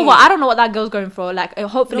like, you know what, I don't know what that girl's going for, like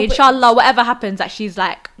hopefully inshallah whatever happens that she's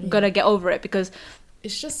like gonna get over it, because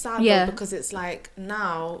it's just sad though, because it's like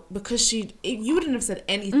now, because you wouldn't have said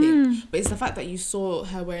anything, but it's the fact that you saw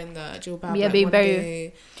her wearing the jilbab being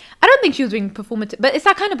very I don't think she was being performative, but it's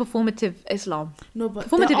that kind of performative Islam. No, but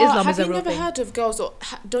performative Islam is a real thing. Have you never heard of girls, or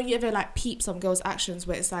don't you ever like peep some girls' actions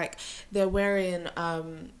where it's like they're wearing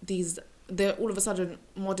these they're all of a sudden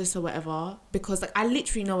modest or whatever, because like I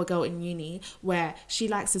literally know a girl in uni where she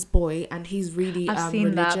likes this boy and he's really I've seen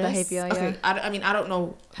religious. that behavior. Yeah. Okay, I mean I don't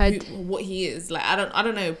know what he is like. I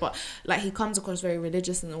don't know, but like he comes across very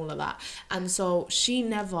religious and all of that. And so she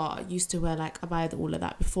never used to wear like abaya, all of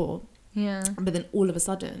that before. Yeah. But then all of a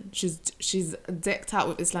sudden she's decked out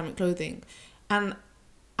with Islamic clothing, and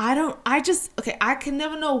I can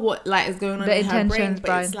never know what like is going on in her brain,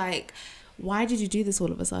 but it's like, why did you do this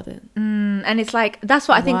all of a sudden? And it's like, that's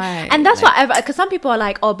what I think. Why? And that's what because some people are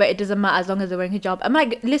like, oh, but it doesn't matter as long as they're wearing hijab. I'm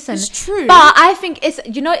like, listen, it's true. But I think it's,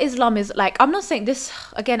 Islam is like, I'm not saying this,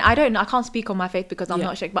 again, I can't speak on my faith because I'm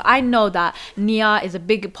not Sheikh, but I know that niyyah is a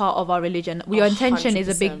big part of our religion. Your intention 100%. is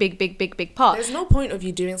a big part. There's no point of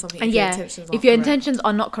you doing something and if your intentions aren't if your correct. intentions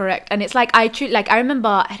are not correct. And it's like, I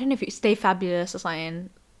remember, I don't know if you Stay Fabulous or something,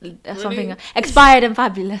 something, Expired and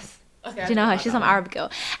Fabulous. Okay, do you know her? She's some Arab girl,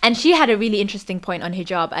 and she had a really interesting point on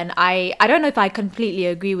hijab, and I don't know if I completely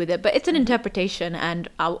agree with it, but it's an interpretation, and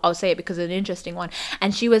I'll say it because it's an interesting one.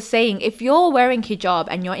 And she was saying, if you're wearing hijab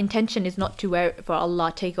and your intention is not to wear it for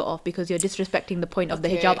Allah, take it off because you're disrespecting the point of the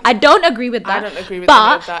hijab. I don't agree with that. I don't agree with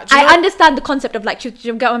but any of that. I understand the concept of like, you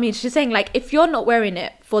get what I mean? She's saying like, if you're not wearing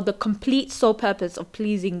it for the complete sole purpose of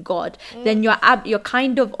pleasing God, then you're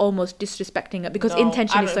kind of almost disrespecting it, because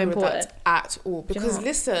intention is so important. At all, because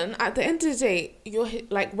listen, at the end of the day, you're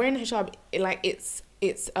like wearing hijab, like it's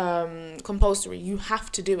compulsory. You have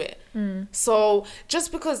to do it. So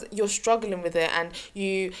just because you're struggling with it and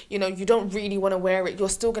you don't really want to wear it, you're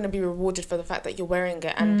still going to be rewarded for the fact that you're wearing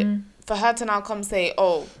it. And for her to now come say,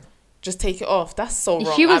 oh, just take it off, that's so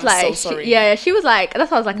wrong. She was so sorry. She was like, that's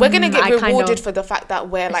what I was like, we're gonna get rewarded for the fact that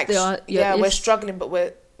we're like we're struggling, but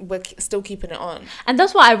we're still keeping it on. And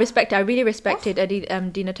that's what I respect. I really respected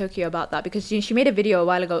Dina Tokyo about that, because she made a video a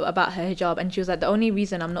while ago about her hijab, and she was like, the only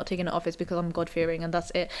reason I'm not taking it off is because I'm God-fearing, and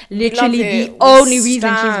that's it. Literally the only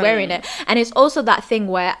reason she's wearing it. And it's also that thing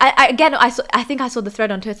where I think I saw the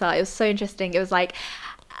thread on Twitter. It was so interesting. It was like,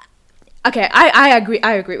 okay, I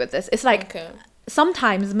agree with this. It's like,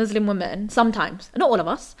 sometimes Muslim women, not all of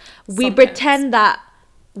us, we pretend that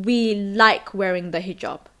we like wearing the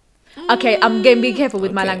hijab. Okay, I'm going to be careful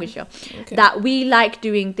with my language here. That we like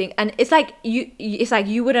doing things, and it's like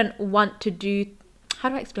you wouldn't want to do. How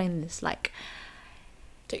do I explain this? Like,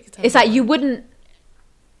 it's like you wouldn't.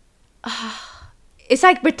 It's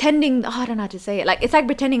like pretending. I don't know how to say it. Like, it's like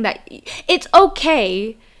pretending that it's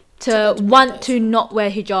okay to want to not wear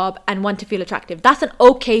hijab and want to feel attractive. That's an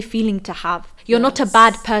okay feeling to have. You're not a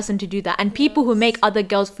bad person to do that. And people who make other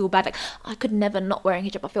girls feel bad, like, I could never not wearing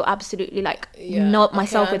hijab. I feel absolutely like not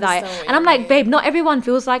myself without it. And I'm like, babe, not everyone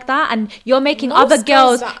feels like that. And you're making other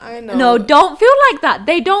girls no, don't feel like that.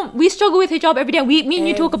 They don't. We struggle with hijab every day. Me and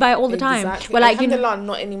you talk about it all the time. Exactly. We're like, alhamdulillah,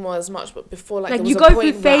 not anymore as much, but before, like there was you a go point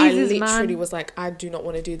through where phases, I literally man. was like, I do not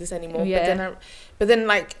want to do this anymore. But then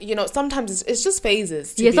like, sometimes it's just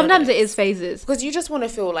phases. Sometimes it is phases. Because you just want to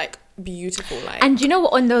feel like beautiful, like. And you know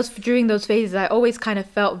what, during those phases, I always kind of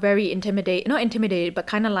felt very not intimidated, but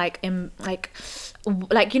kind of like when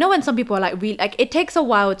some people are like, really, like, it takes a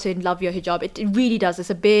while to love your hijab. It really does.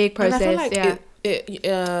 It's a big process. And I feel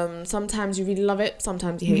like sometimes you really love it,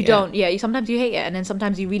 sometimes you hate it. You don't, sometimes you hate it, and then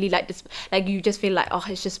sometimes you really like this, like, you just feel like, oh,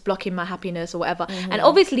 it's just blocking my happiness or whatever. And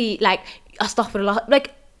obviously, like, astaghfirullah,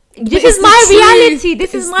 like, this is my reality.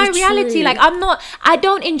 This is my reality. Like, I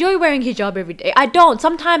don't enjoy wearing hijab every day. I don't.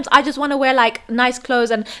 Sometimes I just want to wear like nice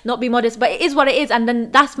clothes and not be modest, but it is what it is, and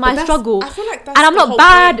then that's my struggle. I feel like that's and I'm not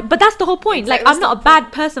bad, point. But that's the whole point. Exactly. Like, I'm not a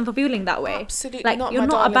bad person for feeling that way. Absolutely like, not. You're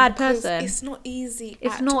not a bad person. It's not easy.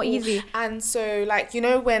 It's not easy. And so, like,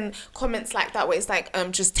 when comments like that, where it's like,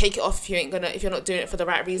 just take it off if you're not doing it for the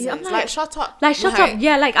right reasons. Like, shut up. Like, shut up.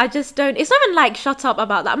 Yeah, like, I just don't. It's not even like shut up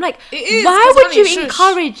about that. I'm like, it is, why would you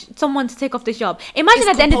encourage someone to take off this job? Imagine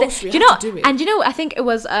at the end of the I think it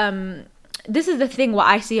was this is the thing what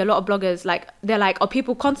I see a lot of bloggers, like, they're like,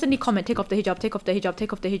 people constantly comment, take off the hijab, take off the hijab,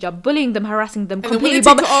 take off the hijab, bullying them, harassing them, completely and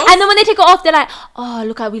then when they take it off, they're like, oh,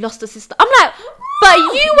 look, we lost a sister. I'm like, but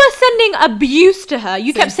you were sending abuse to her.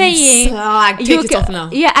 You kept saying, take it off now.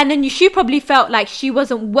 Yeah, and then she probably felt like she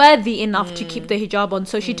wasn't worthy enough to keep the hijab on,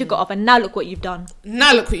 so she took it off, and now look what you've done.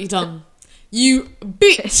 You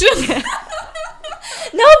bitch.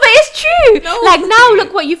 No, No, but it's true. No. Like now,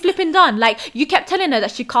 look what you flipping done. Like you kept telling her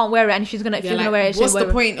that she can't wear it, and she's gonna if Yeah, she's like, gonna wear it. what's she'll the wear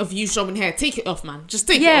it. point of you showing hair? Take it off, man. Just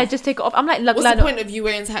take it Yeah, off. just take it off. I'm like, look, What's like, the point of you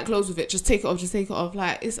wearing tight clothes with it? Just take it off. Just take it off.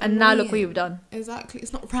 Like it's. and now look annoying. what you've done. Exactly.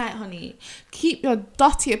 It's not right, honey. Keep your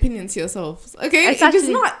dirty opinion to yourself. Okay. Exactly.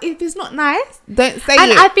 If it's not nice, don't say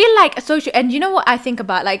And it. I feel like social, and you know what I think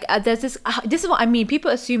about, like there's this this is what I mean,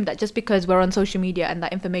 people assume that just because we're on social media and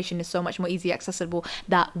that information is so much more easily accessible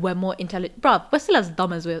that we're more intelligent. Bruv, we're still as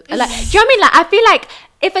dumb as we're like, do you know what I mean? Like I feel like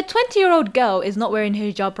if a 20-year-old girl is not wearing her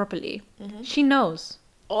hijab properly, she knows.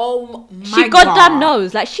 Oh my She goddamn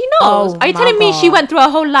knows. Like she knows. Oh Are you my telling me she God. went through her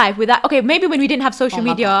whole life without, okay, maybe when we didn't have social Oh my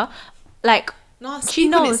media, like No, she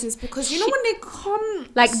knows. It's because you know when they come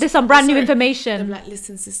like there's some brand new They're information. like,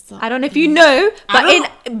 listen, sister. I don't know if you know,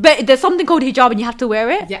 but there's something called hijab and you have to wear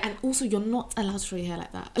it. Yeah, and also you're not allowed to wear your hair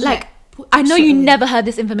like that. Like put I know shit you on. never heard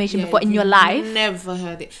this information Yeah, before in your you've life. Never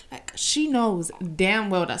heard it. Like she knows damn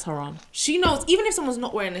well that's haram. She knows even if someone's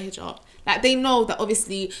not wearing a hijab, like they know that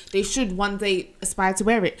obviously they should one day aspire to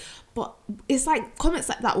wear it. But it's like comments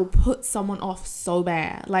like that will put someone off so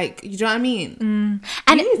bad. Like you know what I mean?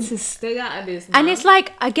 And you need to stay out of this. And man. it's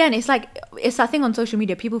like, again, it's like, it's that thing on social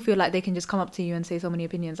media. People feel like they can just come up to you and say so many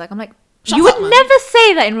opinions. Like, I'm like, Shut you up, would man. never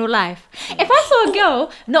say that in real life. If I saw a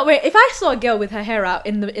girl if I saw a girl with her hair out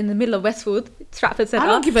in the middle of Westfield, Stratford Centre, I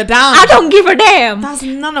don't give a damn. I don't give a damn. That's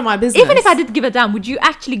none of my business. Even if I did give a damn, would you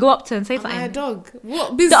actually go up to her and say Am I a something? dog?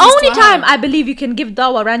 What business? The only do time have? I believe you can give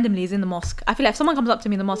dawah randomly is in the mosque. I feel like if someone comes up to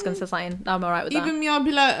me in the mosque and says something, I'm alright with that. Even me, I'll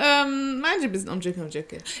be like, mind your business. I'm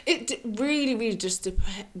joking. It really, really just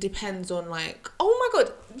depends on like, oh my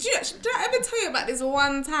God, did I ever tell you about this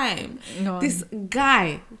one time? Go on. This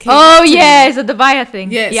guy came Oh up to yeah, me. it's a Dubaya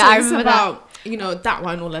thing. Yeah, Yeah, so I it's remember that. about, you know, that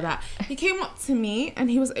one, all of that. He came up to me and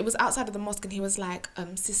it was outside of the mosque and he was like,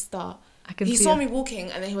 sister. I can He see saw it. me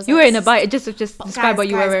walking and then he was You like, were in a "Sister, bite. Just but describe what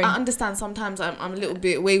you were wearing. I understand sometimes I'm a little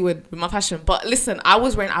bit wayward with my fashion, but listen, I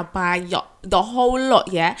was wearing a abaya, the whole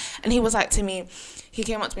lot, yeah. And he was like to me, he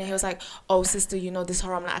came up to me, he was like, oh sister, you know this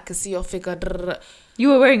haram, like I can see your figure. You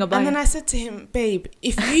were wearing a bite. And then I said to him, babe,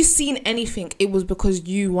 if you seen anything, it was because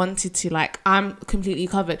you wanted to, like, I'm completely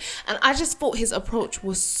covered. And I just thought his approach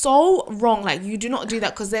was so wrong. Like, you do not do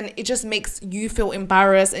that because then it just makes you feel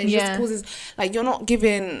embarrassed and it just causes, like, you're not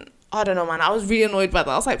giving, I don't know, man. I was really annoyed by that.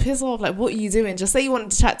 I was like, piss off. Like, what are you doing? Just say you wanted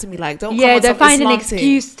to chat to me. Like, don't come on they some find an Islam thing.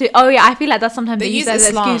 excuse to. Oh yeah, I feel like that's sometimes they use use as an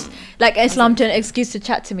Islam. excuse, like Islam to an excuse to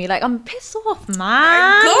chat to me. Like I'm pissed off,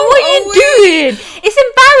 man. Go What are you away. doing? It's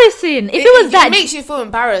embarrassing. If it was that, It makes you feel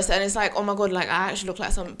embarrassed and it's like, oh my God, like, I actually look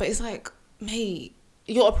like something. But it's like, mate,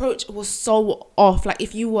 your approach was so off. Like,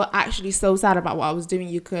 if you were actually so sad about what I was doing,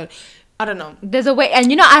 you could, I don't know. there's a way,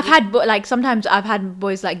 and you know, I've had like sometimes I've had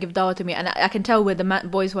boys like give dawah to me, and I can tell with the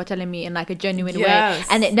boys who are telling me in like a genuine Yes. way,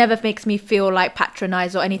 and it never makes me feel like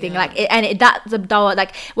patronized or anything. Yeah. Like that's the dawah.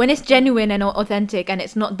 Like when it's genuine and authentic, and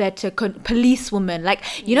it's not there to police women. Like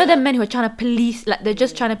you know, the men who are trying to police, like they're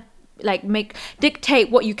just trying to like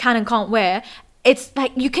dictate what you can and can't wear. It's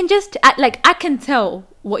like you can just like I can tell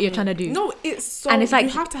what you're trying to do. No, it's so, And it's like-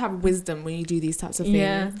 you have to have wisdom when you do these types of things.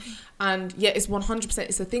 Yeah. And yeah, it's 100%,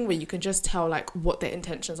 it's a thing where you can just tell like what their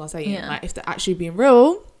intentions are saying. Yeah. Like if they're actually being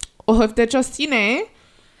real or if they're just, you know,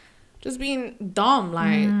 just being dumb.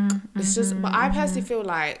 Like it's just, but I personally feel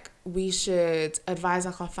like we should advise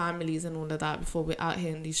like our families and all of that before we're out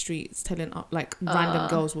here in these streets telling like random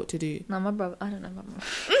girls what to do. No, my brother. I don't know. My brother.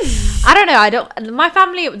 I don't know. I don't. My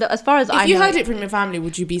family, as far as I If you know, heard it from your family,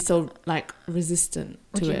 would you be so like resistant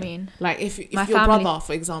What to do you it? mean? Like if My your family brother,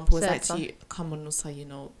 for example, was said like so. to you, come on, Nusa, you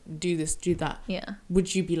know, do this, do that. Yeah.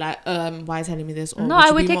 Would you be like, why are you telling me this? Or No, would I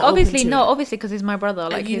you would be take more open obviously to no, it? obviously because he's my brother.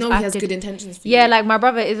 Like And you he's know he has acted- good intentions for you. Yeah, like my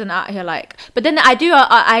brother isn't out here like. But then I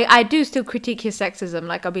do still critique his sexism.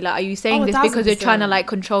 Like I'll be like, are you saying Oh, this because you're trying to 1000%. like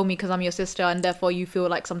control me because I'm your sister and therefore you feel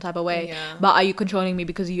like some type of way? Yeah. But are you controlling me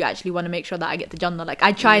because you actually want to make sure that I get the Jannah? Like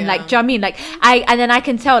I try and Yeah. like, do you know what I mean? Like and then I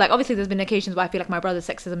can tell like obviously there's been occasions where I feel like my brother's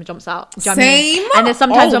sexism jumps out. Do you know what I mean? Same. And there's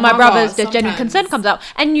sometimes Oh when my my brother's God, there's genuine sometimes. concern comes out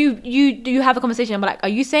and you have a conversation. I'm like, are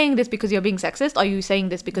you saying this because you're being sexist? Or are you saying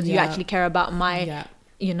this because you Yeah. actually care about my Yeah.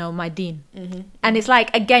 you know, my deen? Mm-hmm. And it's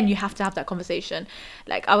like, again, you have to have that conversation.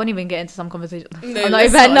 Like I won't even get into some conversation. No, I'm not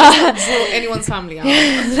let's even not draw anyone's family out.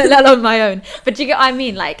 let alone my own. But you get what I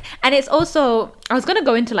mean? Like, and it's also, I was gonna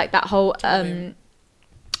go into like that whole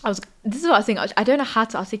this is what I was thinking. I don't know how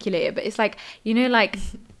to articulate it, but it's like, you know, like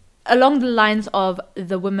along the lines of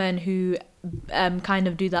the women who kind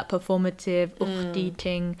of do that performative ukhti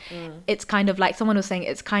thing. It's kind of like someone was saying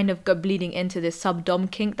it's kind of bleeding into this sub-dom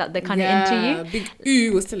kink that they're kind of into you. Big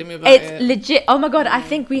Ooh was telling me about It's it. legit. Oh my God, I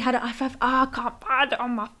think we had I can't find it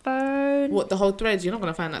on my phone. phone. What, the whole thread? You're not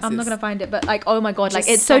gonna find that. I'm not gonna find it, but like, oh my god, like Just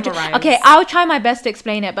it's so summarize. okay. I'll try my best to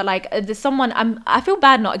explain it, but like there's someone I feel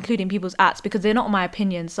bad not including people's acts because they're not my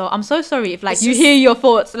opinion. So I'm so sorry if like It's you just- hear your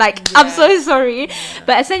thoughts. Like I'm so sorry, Yeah.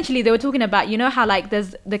 but essentially they were talking about, you know how like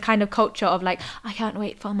there's the kind of culture of like, I can't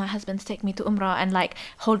wait for my husband to take me to Umrah and like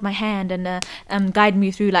hold my hand and guide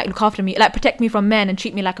me through, like look after me, like protect me from men and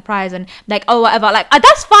treat me like a prize and like, oh whatever, like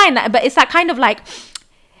that's fine, but it's that kind of like,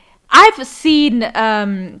 I've seen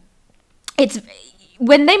it's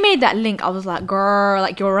when they made that link, I was like, girl,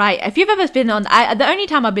 like you're right. If you've ever been on, the only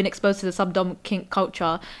time I've been exposed to the subdom kink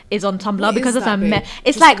culture is on Tumblr What because is it's that, babe?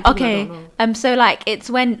 it's Just like, for people that okay, don't know. so like it's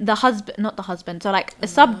when the husband, not the husband, so like a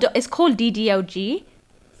it's called DDLG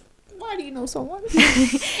Why do you know someone?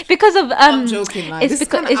 because of I'm joking, like, it's this is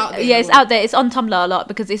because kinda out there, yeah, it's though. out there, it's on Tumblr a lot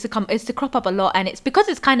because it's to crop up a lot, and it's because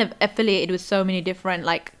it's kind of affiliated with so many different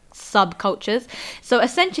like subcultures. So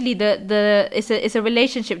essentially it's a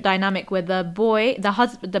relationship dynamic where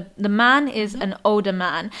the man is an older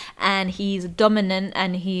man and he's dominant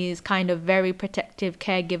and he's kind of very protective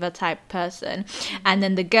caregiver type person, and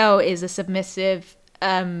then the girl is a submissive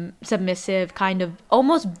kind of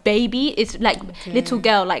almost baby. It's like little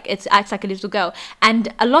girl, like it acts like a little girl,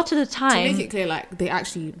 and a lot of the To time make it clear, like they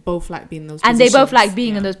actually both like being in those and they positions. both like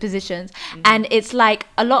being in those positions. And it's like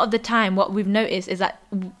a lot of the time what we've noticed is that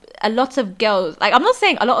a lot of girls, like I'm not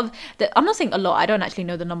saying a lot, I don't actually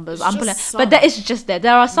know the numbers, It's but there is just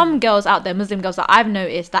there are some girls out there, Muslim girls that I've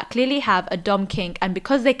noticed that clearly have a dom kink, and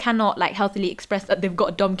because they cannot like healthily express that they've got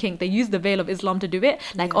a dom kink, they use the veil of Islam to do it.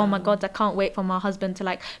 Like, oh my god, I can't wait for my husband to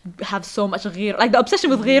like have so much ghira, like the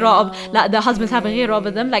obsession with ghira of like the husbands having ghira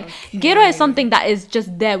over them. Like ghira is something that is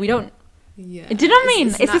just there. We don't. Yeah. Do you know what I mean?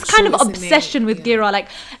 It's this kind of natural, it's obsession innate, with yeah. ghira. Like,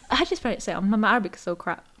 I just say, my Arabic is so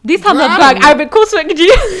crap. These times I've Crap? got Arabic coursework.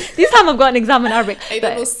 This time I've got an exam in Arabic. Hey,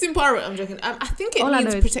 But the most simple Arabic, I'm joking. I think it All I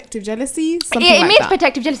means know is- protective jealousy. Something it like means that.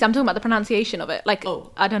 protective jealousy. I'm talking about the pronunciation of it. Like,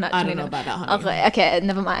 Oh, I don't actually I don't know about that, honey. Okay,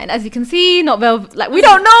 never mind. As you can see, not well. Like, we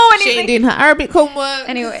don't know She ain't anything. doing her Arabic homework.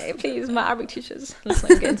 Anyway, please, my Arabic teachers. Let's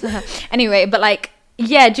not get into her. Anyway, but like,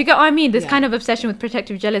 yeah, do you get what I mean? This Yeah. kind of obsession with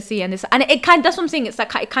protective jealousy and this, and it kind. That's what I'm saying. It's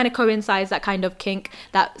like it kind of coincides that kind of kink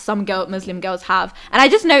that some Muslim girls have, and I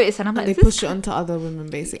just noticed, and I'm like, And they is this push it onto other women,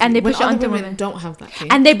 basically. And they When push it other onto women women. don't have that thing.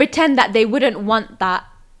 and they pretend that they wouldn't want that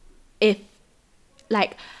if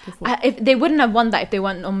like if they wouldn't have want that if they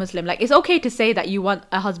weren't non-Muslim. Like, it's okay to say that you want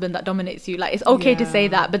a husband that dominates you, like it's okay to say Yeah.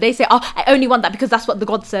 that, but they say, oh, I only want that because that's what the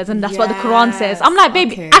God says and that's what the Quran says. I'm like,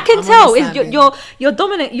 baby, Okay, I can I'm tell is understanding. your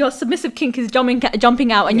dominant, your submissive kink is jumping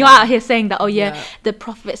out, and you're out here saying that, oh yeah, Yeah. the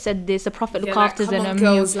Prophet said this, the Prophet Yeah, look like, after come on, them,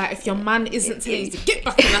 girls, like if your man isn't telling you to get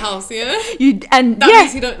back in the house, yeah, and that yeah,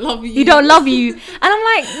 means he don't love you. he don't love you. And I'm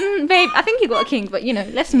like, babe, I think you got a kink, but you know,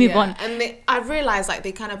 let's move on. And I realize like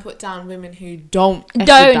they kind of put down women who don't F with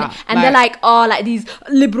Don't, that. and they're like, oh, like these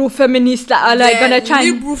liberal feminists that are like yeah, gonna try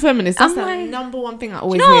and liberal feminists. That's I'm the like- number one thing I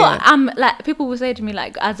always you know, hear. I'm like, people will say to me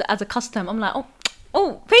like as a custom, I'm like,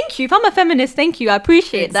 oh, thank you. If I'm a feminist, thank you. I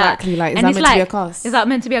appreciate Exactly, that. like, is And that it's meant to be a cuss? Is that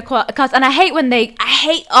meant to be a cuss? And I hate when Speak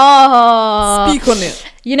on it.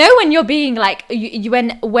 You know, when you're being like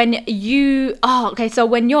when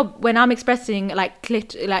I'm expressing like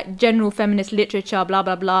general feminist literature, blah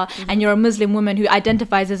blah blah, and you're a Muslim woman who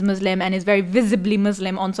identifies as Muslim and is very visibly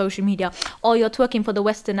Muslim on social media, or you're twerking for the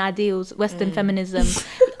Western ideals, Western feminism.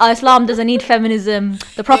 Islam doesn't need feminism.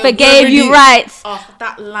 The Prophet gave you rights. Oh,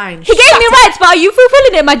 that line. He gave me rights, but are you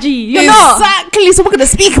fulfilling it, my G? You're not. Exactly. So we're gonna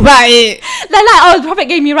speak about it. They're like, oh, the Prophet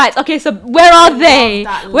gave me rights. Okay, so where are they?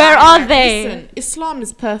 Love that Where line. are Like, they? Listen, Islam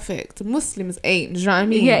is perfect. Muslims ain't. Do you know what I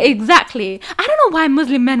mean? Yeah, exactly. I don't know why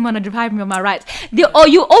Muslim men want to deprive me of my rights. You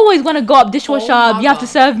always want to go up dishwasher. Oh, You have to mother.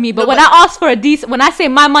 serve me. But No, when but- I ask for a decent, when I say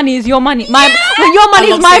my money is your money, when your money I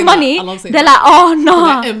is love my saying that. money, I love saying they're that. like, oh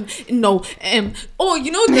no. Oh,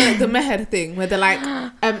 you know the meher thing where they're like,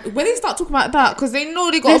 when they start talking about that, because they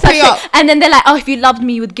know they They got to start pay saying- up. and then they're like, oh, if you loved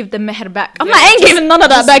me, you would give the meher back. I'm Yeah, like, I ain't just- giving none of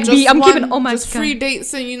that back, B. I'm one- keeping. Oh my just god. free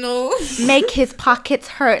dates, and you know. Make his pockets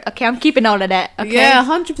hurt. Okay, I'm keeping all of that. Okay. Yeah,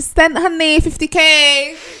 100%, honey,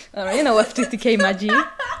 50k. You know what 50k, my G.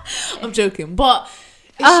 I'm joking, but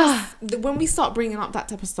it's just when we start bringing up that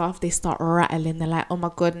type of stuff, they start rattling. They're like, "Oh my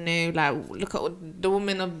god, no! Like, look at the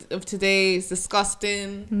woman of today. It's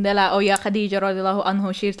disgusting." They're like, oh yeah, Khadija radiallahu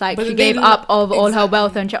anhu. She's like, But she they gave lo- up of all her exactly.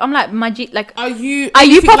 wealth and I'm like, my G, like, Are you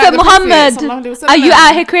Prophet like the Muhammad? Sallallahu Alaihi Are you Wasallam?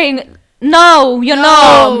 out here creating? No, you're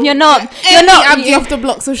not. You're not. You're not. Abdi off the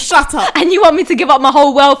block. So shut up. And you want me to give up my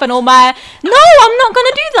whole wealth and all my? No, I'm not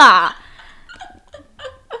gonna do that.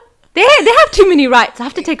 They have too many rights. I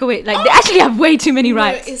have to take away. Like, they actually have way too many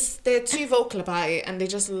rights. No, they're too vocal about it, and they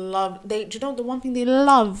just love. Do you know the one thing they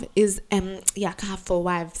love is yeah, I can have 4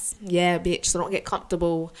 wives. Yeah, bitch. So don't get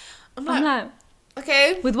comfortable. I'm like,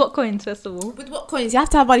 okay. With what coins, first of all? With what coins? You have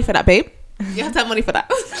to have money for that, babe. You have to have money for that.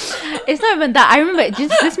 It's not even that. I remember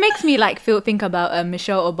this makes me like think about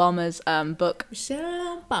Michelle Obama's book.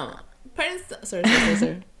 Michelle Obama.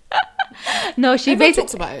 Sorry. No, she Everyone basically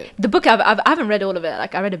talks about it. The book I haven't read all of it.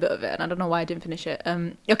 Like I read a bit of it, and I don't know why I didn't finish it.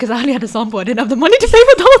 Because I only had a sample. I didn't have the money to pay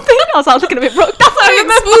for the whole thing. I was looking a bit broke. That's what I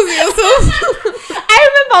remember. I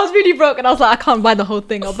remember I was really broke, and I was like, I can't buy the whole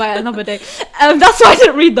thing. I'll buy it another day. That's why I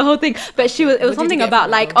didn't read the whole thing. But it was something about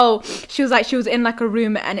like, she was in like a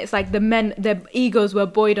room, and it's like the men, their egos were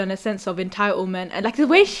buoyed on a sense of entitlement, and like the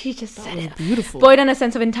way she just said it, beautiful. Buoyed on a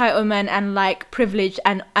sense of entitlement and like privilege,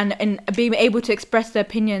 and being able to express their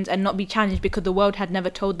opinions and not be challenged because the world had never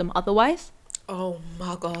told them otherwise. Oh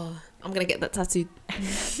my god, I'm gonna get that tattooed.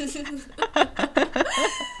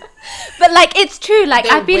 But like it's true, like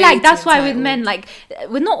They're I feel way like that's too why with entitled. men, like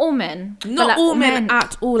with not all men, Not like, all men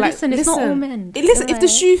at all. Like, listen, it's not all men. Listen, if the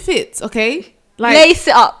shoe fits, okay, like lace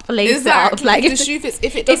it up. exactly, Like if the shoe fits,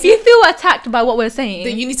 if it if doesn't, you feel attacked by what we're saying,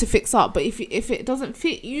 then you need to fix up. But if it doesn't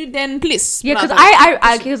fit you, then please. yeah,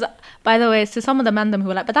 because because by the way, so some of the mandem who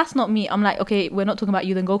were like, but that's not me. I'm like, okay, we're not talking about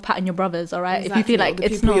you. Then go pat on your brothers, all right? Exactly, if you feel or like the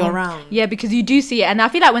it's people not you're around. Yeah, because you do see it, and I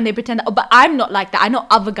feel like when they pretend, but I'm not like that. I know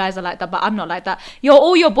other guys are like that, but I'm not like that.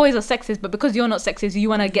 All your boys are sexist, but because you're not sexist, you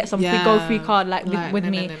want to get some free card with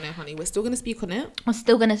me. No, honey, we're still gonna speak on it. I'm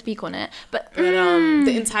still gonna speak on it, but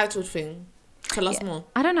the entitled thing. Tell us more.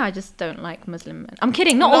 I don't know. I just don't like Muslim men. I'm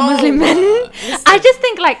kidding. Not all Muslim men. I just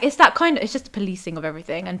think like it's just policing of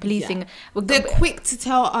everything and policing. Yeah. They're quick to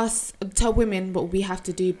tell women what we have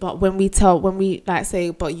to do, but when we like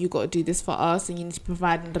say, but you got to do this for us and you need to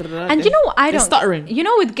provide. And you know what? I don't. Stuttering. You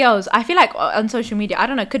know, with girls, I feel like on social media, I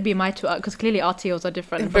don't know. It could be my Twitter because clearly RTOs are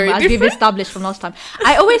different from as we've established from last time.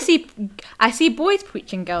 I see boys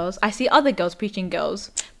preaching girls. I see other girls preaching girls.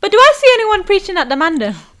 But do I see anyone preaching at the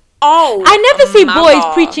mandem? Oh, I never see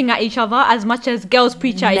boys preaching at each other as much as girls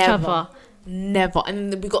preach at each other. Never.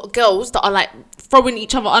 And then we got girls that are like throwing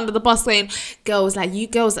each other under the bus saying, girls, like you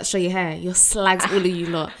girls that show your hair, you're slags, all of you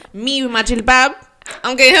lot. Me with my jilbab,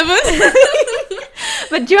 I'm going heaven.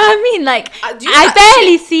 But do you know what I mean? Like, I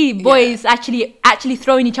barely see boys actually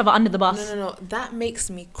throwing each other under the bus. No. That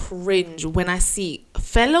makes me cringe when I see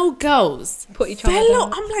fellow girls put each other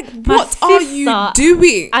down. I'm like, what are you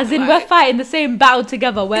doing? As in, we're fighting the same battle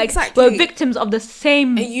together. We're victims of the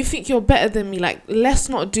same. And you think you're better than me? Like, let's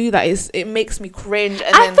not do that. It makes me cringe.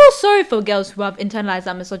 And I feel sorry for girls who have internalized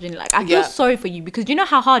that misogyny. Like, I feel sorry for you because do you know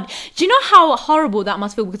how horrible that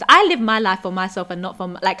must feel? Because I live my life for myself and not for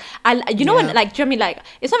when, like, do you know what I mean? Like,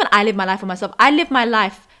 it's not when I live my life for myself. I live my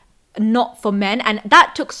life not for men, and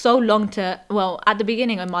that took so long to, well, at the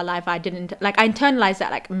beginning of my life I didn't, like, I internalized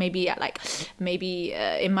that like maybe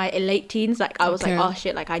in my late teens, like I was like, oh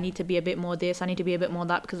shit, like I need to be a bit more this, I need to be a bit more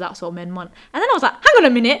that, because that's what men want. And then I was like, hang on a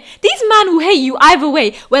minute, these men will hate you either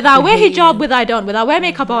way, whether I wear hijab, whether I don't, whether I wear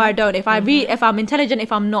makeup or I don't, if I read, if I'm intelligent,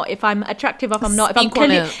 if I'm not, if I'm attractive, if I'm not,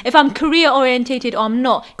 if I'm career orientated or I'm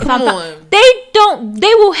not,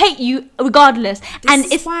 they will hate you regardless.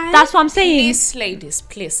 That's what I'm saying.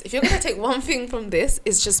 Please, if you're gonna take one thing from this,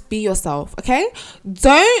 is just be yourself, okay?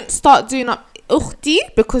 Don't start doing up ukhti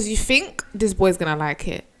because you think this boy's gonna like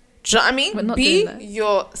it. Do you know what I mean? Be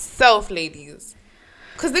yourself, ladies,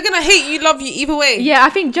 because they're gonna hate you, love you either way. Yeah,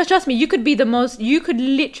 I think just trust me, you could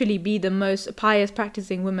literally be the most pious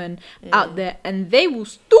practicing woman out there, and they will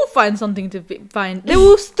still find something to find. They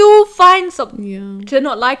will still find something to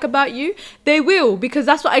not like about you. They will, because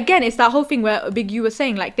that's what, again, it's that whole thing where Big U was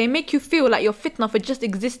saying, like, they make you feel like you're fitna for just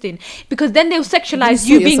existing, because then they'll sexualize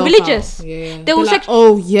you being religious. They will like,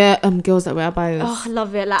 girls that wear abayas. Oh, I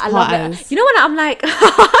love it. Like, I love it. You know what I'm like?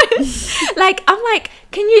 I'm like,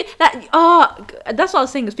 can you, like, that's what I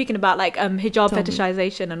was saying, speaking about like hijab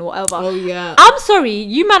fetishization and whatever. Oh yeah. I'm sorry,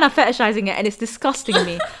 you man are fetishizing it and it's disgusting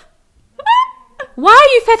me. Why are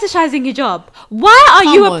you fetishizing hijab? Why are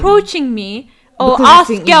you approaching me or us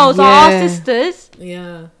girls or our sisters?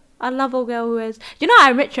 Yeah. I love a girl who is. You know,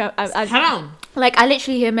 I'm rich. Like, I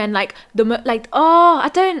literally hear men like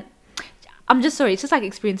I'm just sorry. It's just like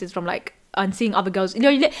experiences from like and seeing other girls,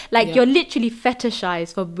 you're literally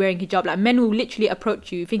fetishized for wearing hijab. Like, men will literally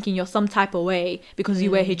approach you thinking you're some type of way because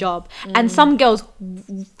you wear hijab, and some girls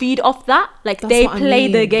feed off that. Like, they play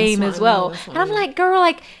the game as well. And I'm like, girl,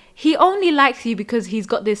 like, he only likes you because he's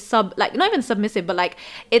got this not even submissive, but like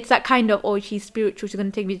it's that kind of, oh, she's spiritual, she's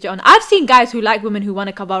gonna take me on. I've seen guys who like women who want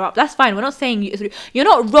to cover up. That's fine. We're not saying you're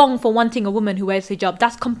not wrong for wanting a woman who wears hijab.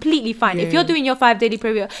 That's completely fine. If you're doing your 5 daily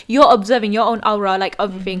prayer, you're observing your own aura, like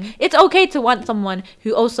everything. It's okay to want someone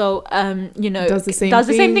who also does the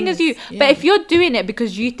same thing as you. But if you're doing it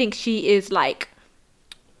because you think she is like,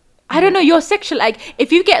 I don't know, you're sexual, like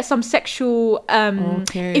if you get some sexual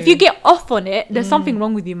if you get off on it, there's something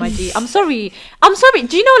wrong with you, my G. I'm sorry,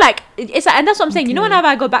 do you know, like it's like, and that's what I'm saying, you know, whenever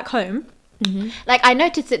I go back home, like I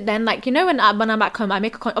notice it then, like, you know, when I'm back home, I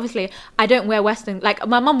make obviously I don't wear Western, like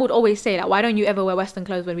my mum would always say that, why don't you ever wear Western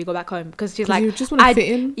clothes when we go back home? Because she's like, you just want to fit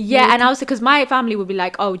in. And I was, because my family would be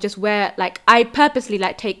like, oh, just wear, like I purposely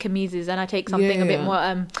like take kameezes and I take something a bit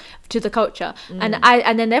more to the culture, and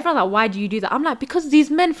then everyone's like, why do you do that? I'm like, because these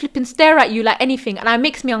men flipping stare at you like anything, and it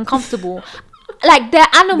makes me uncomfortable. Like they're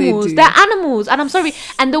animals, and I'm sorry,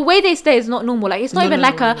 and the way they stare is not normal. Like it's not even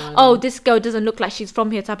like oh, this girl doesn't look like she's from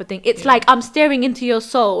here type of thing. It's like I'm staring into your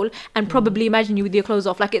soul and probably imagine you with your clothes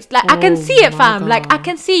off. Like it's like I can see it, fam. God. Like I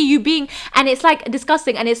can see you being, and it's like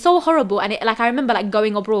disgusting, and it's so horrible. And it, like I remember like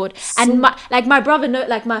going abroad, and my brother know,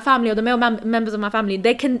 like my family or the male members of my family,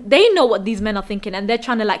 they know what these men are thinking, and they're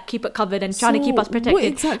trying to like keep it covered and trying to keep us protected. What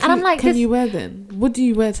exactly and I'm like, can you wear then? What do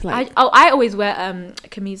you wear to like? I always wear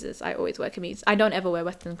kameezes. I always wear kameez. I don't ever wear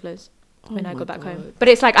Western clothes when I go back home. But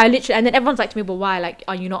it's like I literally, and then everyone's like to me, but why? Like,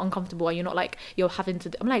 are you not uncomfortable? Are you not like you're having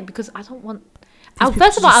to? I'm like, because I don't want.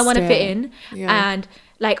 First of all, I want to fit in, and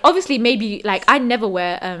like obviously maybe like I never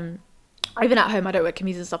wear even at home I don't wear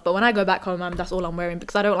kameez and stuff. But when I go back home, that's all I'm wearing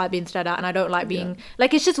because I don't like being stared at, and I don't like being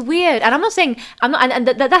like, it's just weird. And I'm not saying I'm not, and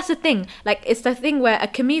that's the thing. Like it's the thing where a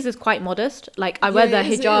kameez is quite modest. Like I wear the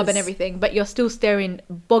hijab and everything, but you're still staring,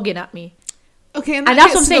 bogging at me. Okay, and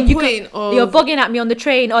that's what I'm saying. You're bogging at me on the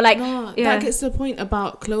train, or like that gets to the point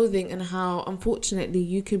about clothing and how unfortunately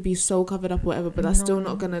you could be so covered up or whatever, but that's still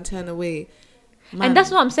not gonna turn away. Man. And that's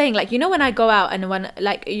what I'm saying. Like, you know, when I go out and when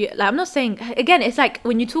like I'm not saying again, it's like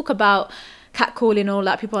when you talk about catcalling and all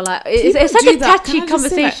that, people are like, it's like a touchy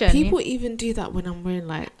conversation. Like, people even do that when I'm wearing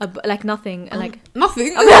like nothing, like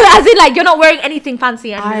nothing. As in, like you're not wearing anything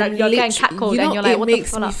fancy, and like, you're getting catcalled, and you're like, what the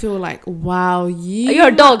fuck? It makes me feel like, wow, you're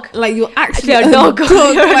a dog. Like you're actually a dog. You're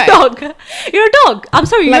a dog. You're a dog. I'm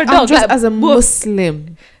sorry, you're a dog. I'm just as a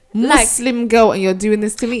Muslim girl, and you're doing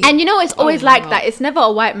this to me. And you know, it's always like that. It's never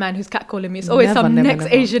a white man who's catcalling me. It's always some next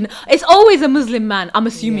Asian. It's always a Muslim man, I'm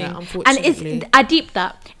assuming. Yeah, unfortunately. And I deep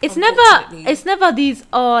that. It's never these,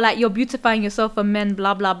 oh, like you're beautifying yourself for men,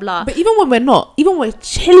 blah blah blah. But even when we're not, even when we're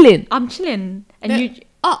chilling, I'm chilling, and you.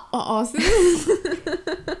 Well,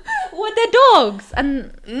 they're dogs,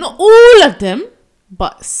 and not all of them,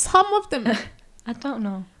 but some of them. I don't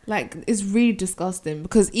know. Like, it's really disgusting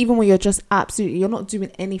because even when you're just you're not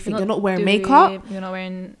doing anything. You're not wearing makeup. You're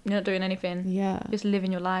not doing anything. Yeah. Just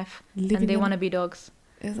living your life. And they want to be dogs.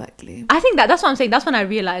 Exactly. I think that's what I'm saying. That's when I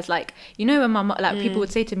realized, like, you know, when my like people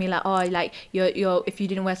would say to me like, oh, like you're if you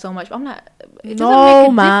didn't wear so much, I'm like, it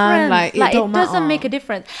doesn't make a difference. It doesn't make a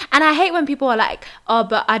difference. And I hate when people are like, oh,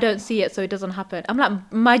 but I don't see it, so it doesn't happen. I'm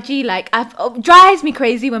like, my G, like, drives me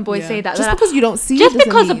crazy when boys say that. Just because you don't see just it,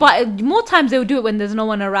 because but more times they'll do it when there's no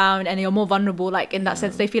one around and you're more vulnerable. Like in that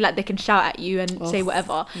sense, they feel like they can shout at you and say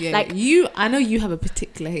whatever. Yeah, like I know you have a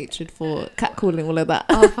particular hatred for catcalling, all of that.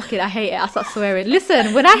 Oh fuck it, I hate it. I start swearing.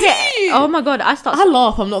 Listen, when I hit, oh my god, I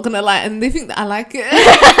laugh. I'm not gonna lie, and they think that I like it.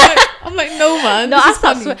 I'm like, no man. No, I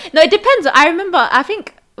start swearing. No, it depends. I remember. I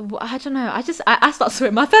think. I don't know. I start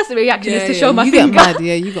swearing. My first reaction is to show my finger. You get mad.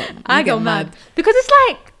 Yeah, I get mad because it's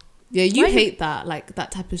like. Yeah, you hate that, like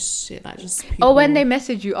that type of shit, like just people. Oh, when they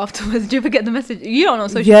message you afterwards, do you ever get the message? You don't know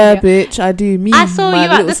social media. Yeah, bitch, I do. I saw you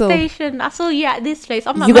at the station. I saw you at this place.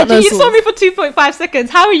 I'm like, you saw me for 2.5 seconds.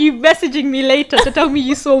 How are you messaging me later to tell me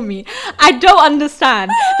you saw me? I don't understand.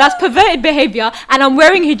 That's perverted behavior, and I'm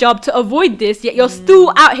wearing hijab to avoid this. Yet you're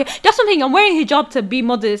still out here. That's something. I'm wearing hijab to be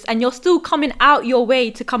modest, and you're still coming out your way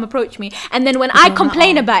to come approach me. And then when I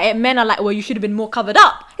complain about it, men are like, "Well, you should have been more covered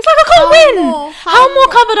up." It's like I can't win. How more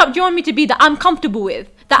covered up do you want me to be that I'm comfortable with,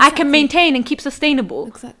 that I can maintain and keep sustainable?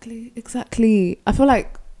 Exactly. I feel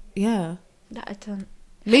like, yeah. That I don't.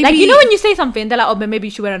 Maybe, like, you know, when you say something, they're like, oh, but maybe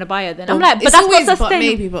you should wear an abaya then. I'm like, but that's not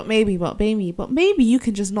sustainable. But maybe you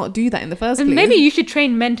can just not do that in the first place. Maybe you should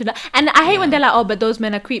train men to that. And I hate when they're like, oh, but those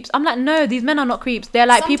men are creeps. I'm like, no, these men are not creeps. They're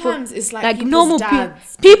like sometimes people, it's like normal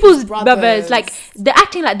people's brothers. Like, they're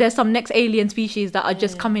acting like there's some next alien species that are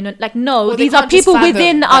just coming on. Like, no, well, these are people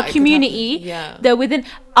within our community. Yeah. They're within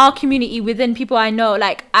our community, within people I know.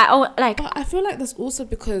 Like, But I feel like that's also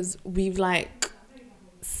because we've like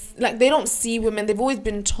like they don't see women. They've always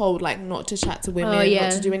been told like not to chat to women,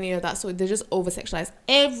 not to do any of that. So they just over sexualize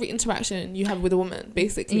every interaction you have with a woman,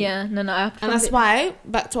 basically. Yeah, no. And that's why,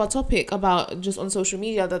 back to our topic about just on social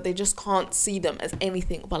media, that they just can't see them as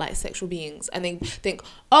anything but like sexual beings, and they think,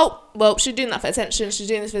 oh well, she's doing that for attention. She's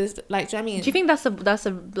doing this for this. Like, do you know what I mean? Do you think that's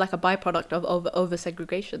a like a byproduct of over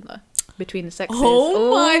segregation though between the sexes?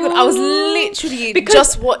 Oh my god, I was literally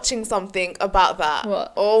just watching something about that.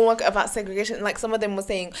 What? Oh my god, about segregation. Like some of them were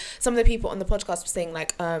saying, some of the people on the podcast were saying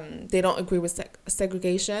like they don't agree with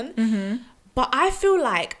segregation. Mm-hmm. But I feel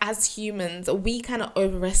like as humans, we kind of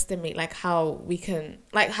overestimate like how we can,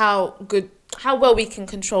 like how well we can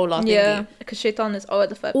control our thinking. Because shaitan is always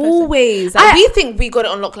the third person. Always. Like, we think we got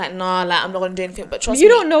it unlocked, like, nah, like, I'm not going to do anything. But trust me. You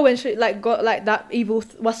don't know when got like that evil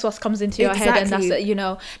waswas comes into your head, and that's it, you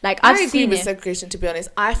know. Like, I've seen agree with it. segregation, to be honest.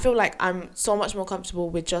 I feel like I'm so much more comfortable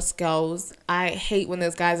with just girls. I hate when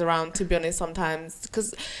there's guys around, to be honest, sometimes.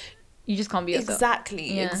 Because you just can't be yourself.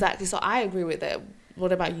 Exactly. So I agree with it.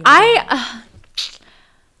 What about you?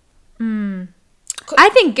 I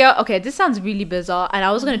think okay, this sounds really bizarre, and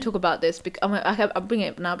I was going to talk about this because I'm bringing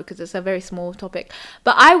it up now because it's a very small topic.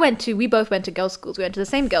 But we both went to girls' schools. We went to the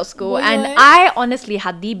same girls' school, and I honestly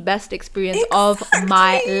had the best experience of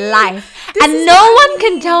my life. And no one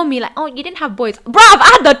can tell me like, oh, you didn't have boys, bruv.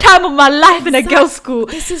 I had the time of my life in a girls' school.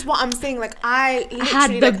 This is what I'm saying. Like, I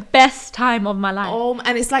had the best time of my life.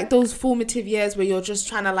 And it's like those formative years where you're just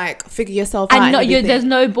trying to like figure yourself out. And there's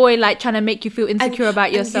no boy like trying to make you feel insecure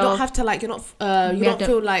about yourself. You don't have to like, you're not. You don't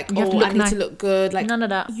feel like, I need to look good. Like, none of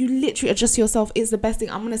that. You literally adjust yourself. It's the best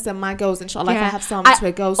thing. I'm gonna send my girls, inshallah, if I have some, to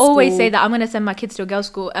a girls' school. I always school. say that I'm gonna send my kids to a girls'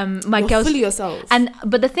 school. You're girls fully yourself.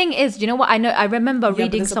 But the thing is, you know what? I remember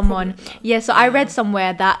reading someone. I read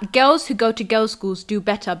somewhere that girls who go to girls' schools do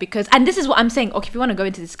better because, and this is what I'm saying. Okay, if you want to go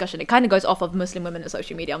into discussion, it kind of goes off of Muslim women and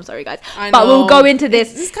social media. I'm sorry, guys, but we'll go into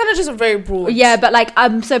this. This is kind of just a very broad. Yeah, but like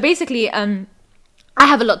so basically I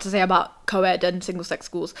have a lot to say about co-ed and single-sex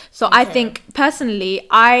schools. So I think personally,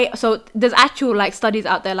 so there's actual like studies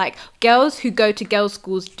out there like girls who go to girls'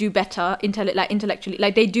 schools do better intellectually,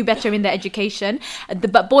 like they do better in their education.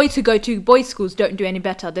 But boys who go to boys' schools don't do any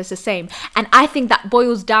better. There's the same, and I think that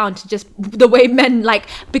boils down to just the way men like,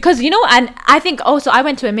 because you know, and I think also I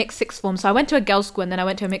went to a mixed sixth form, so I went to a girls' school and then I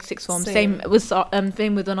went to a mixed sixth form. Same with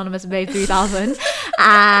Anonymous Babe 3000,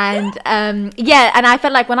 and and I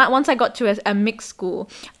felt like once I got to a mixed school,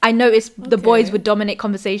 I noticed the boys would dominate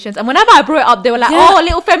conversations, and whenever I brought it up, they were like, "Oh,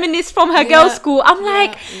 little feminist from her girls' school." I'm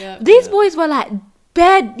like, these boys were like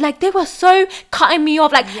bad, like they were so cutting me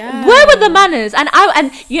off. Like, where were the manners? And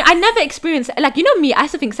I never experienced, like, you know me, I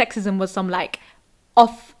used to think sexism was some like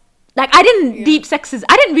off. Like, I didn't deep sexism.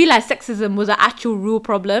 I didn't realize sexism was an actual real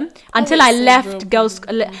problem until I left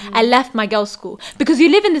I left my girls' school, because you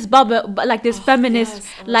live in this bubble, like this feminist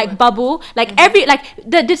bubble. Like every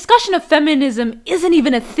the discussion of feminism isn't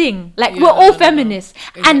even a thing. Like we're all feminists,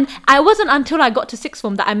 and I wasn't until I got to sixth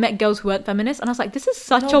form that I met girls who weren't feminists, and I was like, this is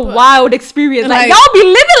such a wild experience. Like y'all be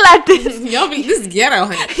living like this. Y'all be this ghetto,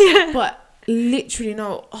 honey. But. Literally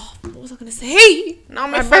no. Oh, what was I gonna say? No,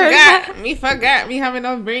 me forgot. Me having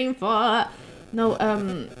a brain fart. No.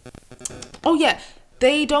 Oh yeah.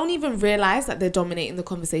 They don't even realize that they're dominating the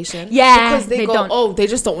conversation. Yeah, because they go, don't. Oh, they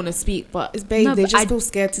just don't want to speak. But it's they just feel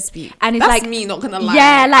scared to speak. And it's that's like me, not gonna lie.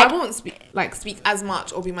 Yeah, like I won't speak as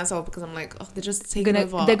much or be myself because I'm like, oh, they're just taking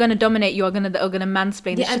over. They're gonna dominate you. They're gonna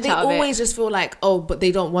mansplain the shit out of it. And they always just feel like, oh, but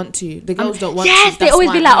they don't want to. The girls don't want to. Yes, they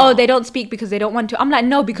always be like, oh, they don't speak because they don't want to. I'm like,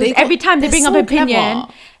 no, because every time they bring up opinion.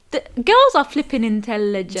 The girls are flipping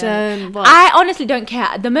intelligent. I honestly don't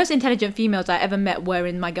care. The most intelligent females I ever met were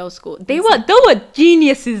in my girls' school. They were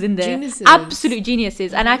geniuses in there. Absolute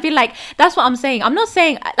geniuses. And I feel like that's what I'm saying. I'm not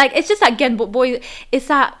saying like it's just again, but boys, it's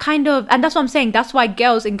that kind of, and that's what I'm saying. That's why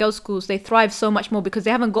girls in girls' schools, they thrive so much more because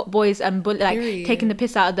they haven't got boys and taking the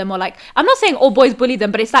piss out of them, or like, I'm not saying all boys bully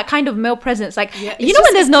them, but it's that kind of male presence. Like, you know,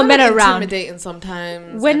 when there's no men around. Intimidating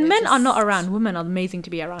sometimes. When men are not around, women are amazing to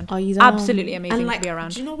be around. Oh, you absolutely amazing to be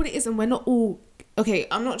around. Do you know what it is? And we're not all okay.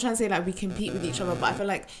 I'm not trying to say like we compete with each other, but I feel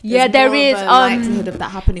like there is a likelihood of that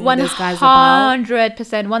happening when there's guys about.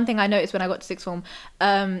 100%. One thing I noticed when I got to sixth form,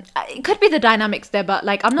 it could be the dynamics there, but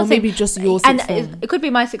like I'm not saying maybe just your sixth form. It could be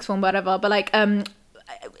my sixth form, whatever. But like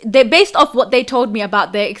they, based off what they told me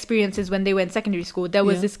about their experiences when they were in secondary school, there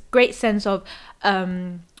was this great sense of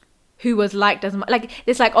who was liked as much. Like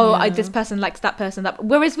it's like, oh, Yeah. this person likes that person. That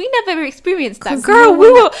whereas we never experienced that. 'Cause Girl, no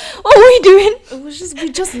we one- were. What were we doing? It was just, we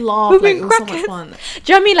just laughed. We Like, were it was so crackers. much fun. Do you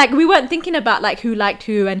know what I mean? Like we weren't thinking about like who liked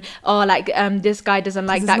who and like this guy doesn't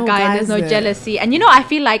like There's that no guy and there's guys no there. jealousy. And I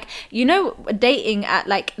feel like dating at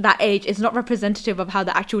like that age is not representative of how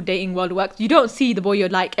the actual dating world works. You don't see the boy you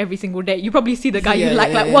like every single day. You probably see the guy Yeah, you like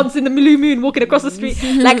yeah, like yeah. once in the blue moon walking across the street,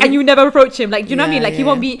 like, and you never approach him. Like, do you know what I mean? Yeah, Like he yeah.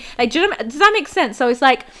 won't be like. Do you know? Does that make sense? So it's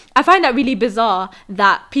like I find that really bizarre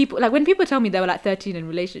that people like when people tell me they were like 13 in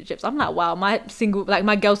relationships. I'm like, wow, my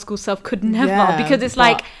girls' school self could never, Yeah, because it's but-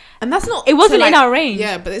 like. and that's not It wasn't to, in like, our range.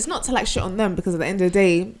 Yeah, but it's not to like shit on them, because at the end of the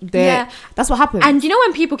day, Yeah. that's what happens. And you know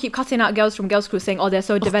when people keep cutting out girls from girls' school saying, oh, they're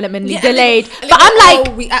so developmentally Yeah, delayed. and But I'm like,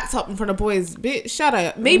 oh, we act up in front of boys. Bitch, shut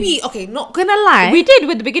up. Maybe, okay, not gonna lie. we did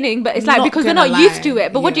with the beginning, but it's like Not because we're gonna not used lie. to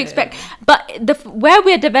it. But what do you Yeah. expect? But where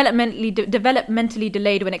we're developmentally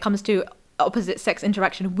delayed when it comes to opposite sex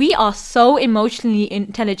interaction, we are so emotionally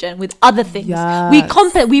intelligent with other things.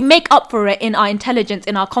 Yes. We make up for it in our intelligence,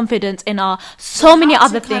 in our confidence, in our so many How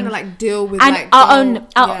other to kinda, things. like deal with And like our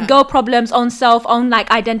yeah. girl problems, own self, own like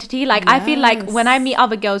identity. Like I feel like when I Yes. meet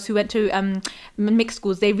other girls who went to mixed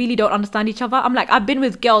schools, they really don't understand each other. I'm like, I've been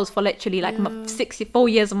with girls for literally like 4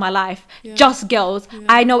 years of my life, just girls.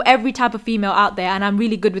 I know every type of female out there, and I'm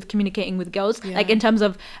really good with communicating with girls. Like in terms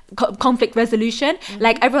of conflict resolution.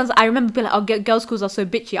 Like I remember being like, oh, girls' schools are so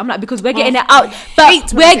bitchy. I'm like, because we're getting it out, but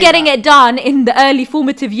hate when we're they say getting that. it done in the early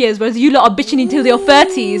formative years, whereas you lot are bitching until your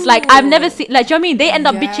 30s. Like I've never seen, like, do you know what I mean? They end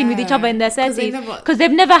up bitching with each other in their Yeah, 'cause they 30s never- because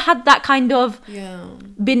they've never had that kind of Yeah.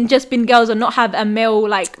 been girls and not have a male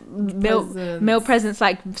Presence. male presence,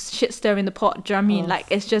 like shit stirring the pot. Do you know what I mean? Like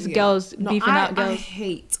it's just Yeah. girls No, beefing out I girls.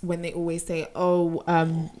 hate when they always say, "Oh,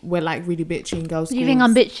 we're like really bitchy in girls." Do you think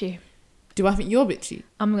I'm bitchy? Do I think you're bitchy?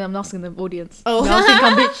 I'm asking the audience. Oh. Y'all think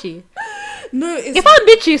I'm bitchy? No, it's If I'm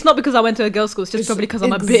bitchy, it's not because I went to a girls' school. It's just probably because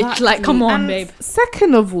I'm a bitch. exactly. Like, come on, And babe.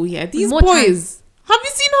 Second of all, yeah, these More boys. Have you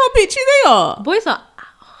seen how bitchy they are? Boys are.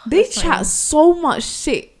 They that's not chat even- so much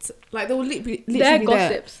shit. Like they will literally They're be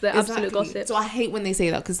gossips. there. They're absolute gossips. So I hate when they say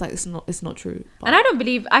that, because like it's not true. But And I don't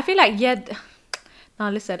believe. I feel like Now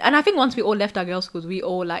listen, and I think once we all left our girls' schools, we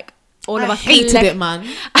all like all of I us hated left- it, man.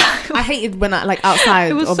 I hated when I like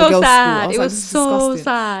outside It was of so a girls' sad. school. I It like, was this is so disgusting.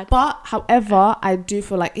 sad. But however, I do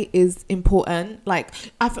feel like it is important. Like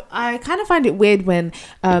I kind of find it weird when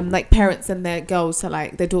like parents send their girls to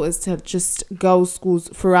like their daughters to just girls' schools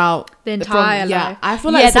throughout The entire yeah, life. I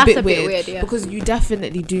feel like it's that's a bit weird, yeah. because you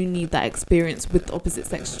definitely do need that experience with the opposite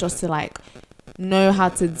sex just to like know how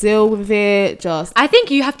to deal with it. Just I think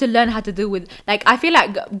you have to learn how to deal with. Like I feel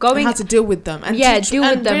like going. how to deal with them and Yeah, teach- deal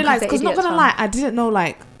with and them 'cause realize, they're because not idiots, gonna fam. lie, I didn't know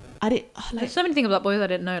like There's like so many things about boys I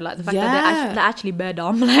didn't know, like the fact that Yeah. they're actually bare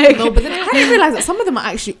dumb. Like no, but then I didn't realize that some of them are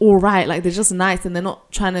actually all right. Like they're just nice and they're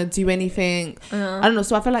not trying to do anything. I don't know.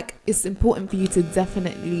 So I feel like it's important for you to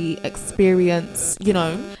definitely experience, you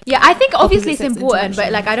know. yeah, I think obviously it's sex important, but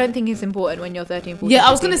interaction. like I don't think it's important when you're 13, 14. Yeah,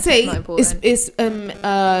 I was 15. gonna say It's not important.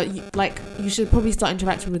 it's like you should probably start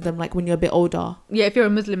interacting with them like when you're a bit older. Yeah, if you're a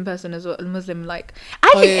Muslim person as well, a Muslim like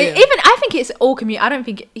I think yeah. even I think it's all community. I don't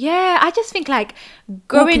think I just think like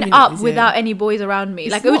growing up communities, without yeah. any boys around me,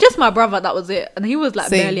 It's like it was not- just my brother, that was it, and he was like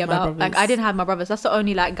Same, barely my about. Like I brothers. didn't have my brothers. That's the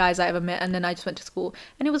only like guys I ever met, and then I just went to school,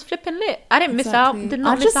 and it was flipping lit. I didn't miss out. Exactly. Did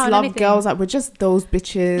not I miss just out on love anything. girls. Like we're just those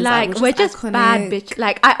bitches. Like we're just iconic. bad bitch.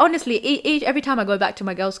 Like I honestly, every time I go back to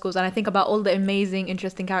my girls' schools and I think about all the amazing,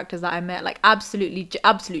 interesting characters that I met, like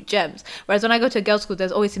absolute gems. Whereas when I go to a girls' school,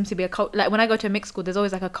 there's always seems to be a like when I go to a mixed school, there's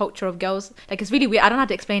always like a culture of girls. Like it's really weird. I don't know how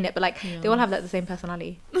to explain it, but like they all have like the same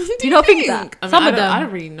personality. Do you not think that? I mean, Some I of don't, them. I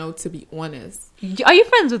don't really know, to be honest. Are you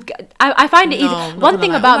friends with? I find it No, easy. I'm not One gonna thing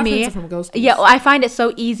lie. All about my me, friends are from girls' schools. yeah, I find it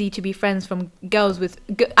so easy to be friends from girls with.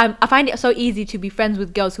 I find it so easy to be friends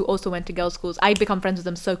with girls who also went to girls' schools. I become friends with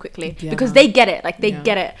them so quickly Yeah. because they get it. Like they Yeah.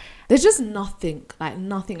 get it. There's just nothing I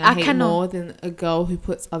hate cannot. more than a girl who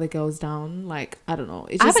puts other girls down. Like I don't know.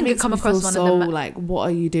 It I just haven't makes come me across feel one of so them. like, what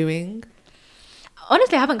are you doing?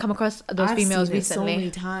 Honestly, I haven't come across those I've females seen it so recently.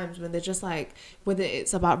 many times when they're just like, whether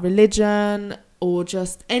it's about religion or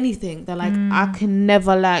just anything, they're like, I can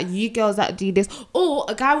never like you girls that do this. Or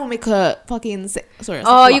a guy will make a fucking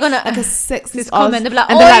Oh, you're gonna like a sexist this comment. They'll be like,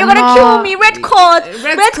 and "Oh, they're you're like, gonna "Nah." kill me! Red card,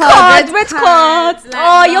 red Red card, card, red red card! card. Like, Oh,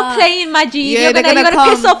 nah. you're playing my G. Yeah, You're they're gonna gonna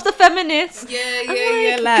piss come. off the feminists." Yeah, I'm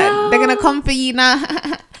yeah, like, like they're gonna girl. come for you now.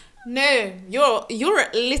 No, you're a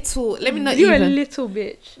little. Let me not You're even. a little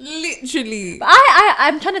bitch. Literally. But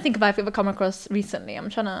I'm trying to think if I've ever come across recently. I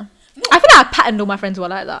feel like I patterned all my friends who are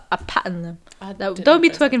like that. I patterned them. Don't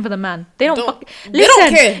be twerking for the man. They don't. They don't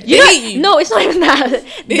care. They hate you. No, it's not even that.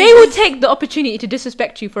 They will take the opportunity to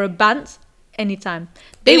disrespect you for a bant. anytime.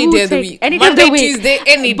 Any day of the week. Any Monday, day of the week. Tuesday,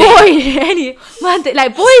 any day. Boy, any Monday.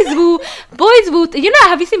 Like boys will. You know,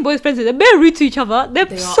 have you seen boys' friends? They're very rude to each other. They're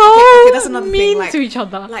They are. so Okay, that's another thing, mean like- to each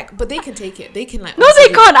other. Like, but they can take it. They can like. No, they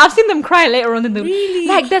honestly- can't. I've seen them cry later on in the Really?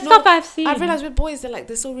 like. There's No, stuff I've seen. I've realized with boys,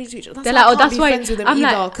 they're so rude to each other. They're That's like, why I oh, can't that's be why- friends with them I'm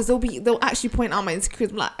like- either, because they'll actually point out my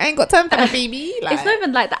insecurities. I'm like, I ain't got time for that, baby. Like, It's not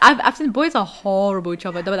even like that. I've seen boys are horrible to each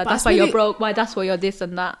other. They're like, But that's it's why you're really- broke. Why that's why you're this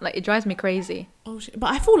and that. Like it drives me crazy. oh shit.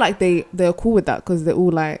 But I feel like they're cool with that because they're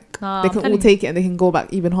all like Nah, they I'm can all telling you. take it and they can go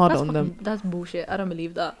back even harder That's on them. That's bullshit. I don't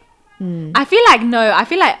believe that. Mm. I feel like no. I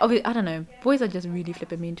feel like I don't know. Boys are just really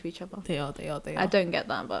flipping mean to each other. They are. I don't get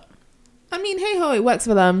that, but I mean, hey ho, it works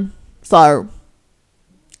for them. So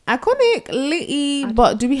iconic, litty.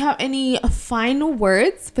 But do we have any final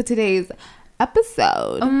words for today's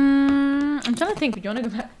episode? I'm trying to think. Do you want to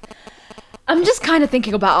go back? I'm just kind of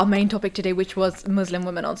thinking about our main topic today, which was Muslim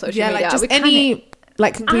women on social media. like just We kinda- any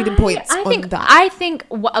like concluding points on that. I think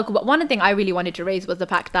one thing I really wanted to raise was the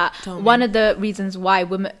fact that Tell me. one of the reasons why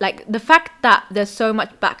women, like the fact that there's so much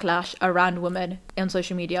backlash around women on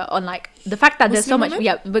social media, on like the fact that there's so Muslim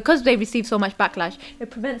much, women? because they receive so much backlash, it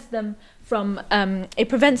prevents them from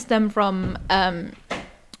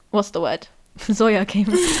what's the word? Zoya came.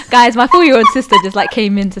 Guys, my 4-year-old sister just like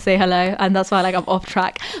came in to say hello, and that's why like I'm off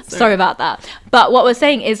track. Sorry about that. But what we're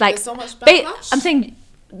saying is like There's so much backlash? I'm saying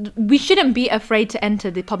we shouldn't be afraid to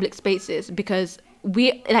enter the public spaces because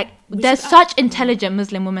there's such intelligent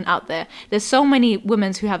Muslim women out there. There's so many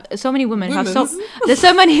women who have there's so many women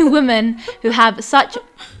who have such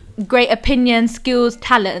great opinions, skills,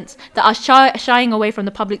 talents that are shying away from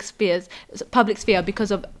the public sphere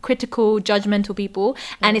because of critical, judgmental people.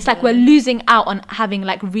 And it's like we're losing out on having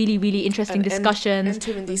like really, really interesting discussions.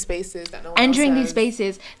 Entering these spaces that no one Entering else these has.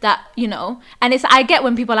 spaces that, you know, and it's, I get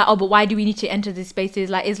when people are like, oh, but why do we need to enter these spaces?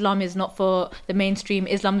 Like Islam is not for the mainstream.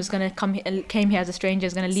 Islam is going to came here as a stranger,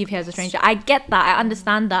 is going to leave here as a stranger. I get that. I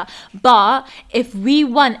understand that. But if we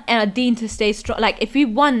want our deen to stay strong, like if we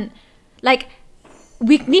want, like,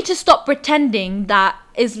 we need to stop pretending that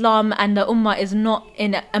Islam and the Ummah is not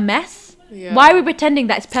in a mess. Yeah. Why are we pretending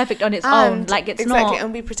that it's perfect on its own? Like it's exactly, not.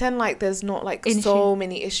 and we pretend like there's not like An so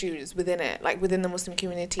many issues within it, like within the Muslim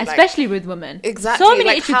community, Especially with women. Exactly. So many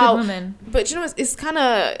like issues how, with women. But you know, it's kind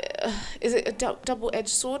of, is it a double-edged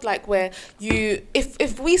sword? Like where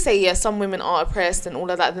if we say, yeah, some women are oppressed and all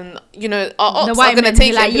of that, then, you know, our ops are going to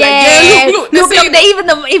take it and be like, look,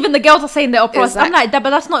 look, even the girls are saying they're oppressed. Exactly. I'm like,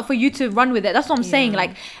 but that's not for you to run with it. That's what I'm saying.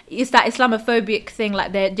 Like, it's that Islamophobic thing.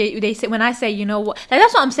 Like they say, when I say, you know what, like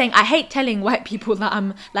that's what I'm saying. I hate telling white people that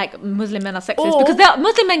I'm like Muslim men are sexist because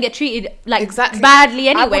Muslim men get treated like badly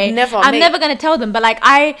anyway. I'm never gonna tell them, but like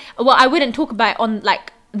I wouldn't talk about it on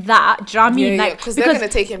like that. Do you know what I mean? Like because they're gonna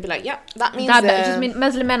take it and be like, yeah, that means that just mean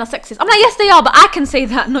Muslim men are sexist. I'm like, yes they are, but I can say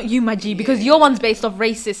that, not you, my G, because your one's based off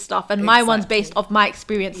racist stuff and my one's based off my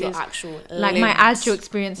experiences, your actual like my actual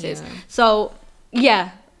experiences. So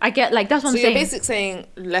yeah, I get, like, that's what I'm saying. So you're basically saying,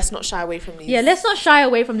 let's not shy away from these. Yeah, let's not shy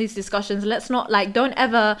away from these discussions. Let's not, like, don't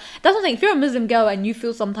ever. That's what I'm saying. If you're a Muslim girl and you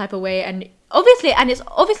feel some type of way, and it's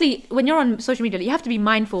obviously when you're on social media, you have to be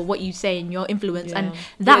mindful of what you say and your influence, and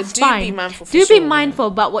that's fine. Be mindful. Be mindful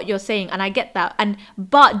about what you're saying, and I get that.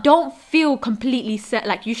 But don't feel completely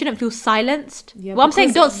like you shouldn't feel silenced. Yeah, well, I'm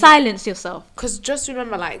saying don't silence yourself. Because just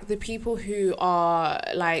remember, like, the people who are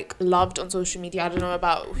like loved on social media, I don't know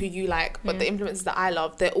about who you like, but the influencers that I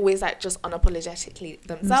love, they're always like just unapologetically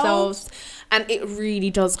themselves. And it really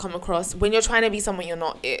does come across when you're trying to be someone you're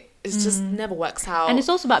not. It just never works out. And it's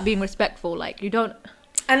also about being respectful. Like, you don't.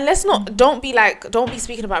 And don't be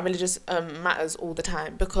speaking about religious matters all the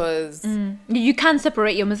time, because you can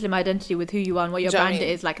separate your Muslim identity with who you are and what your brand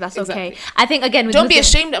is. Like, that's okay. I think, again, with don't be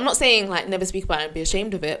ashamed. I'm not saying like never speak about it and be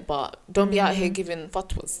ashamed of it, but don't be out here giving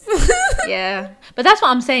fatwas. Yeah, but that's what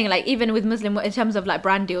I'm saying. Like, even with Muslim, in terms of like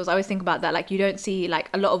brand deals, I always think about that. Like, you don't see like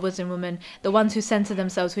a lot of Muslim women, the ones who censor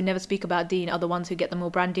themselves, who never speak about deen, are the ones who get the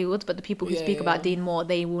more brand deals. But the people who speak about deen more,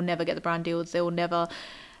 they will never get the brand deals. They will never.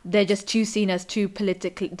 They're just too seen as too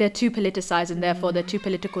politicized, and therefore they're too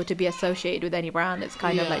political to be associated with any brand. It's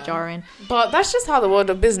kind of like jarring. But that's just how the world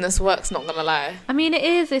of business works, not gonna lie. I mean,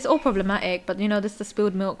 it's all problematic, but you know, this is the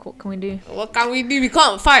spilled milk. What can we do? What can we do? We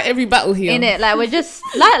can't fight every battle here. In it, like, we're just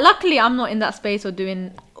luckily I'm not in that space or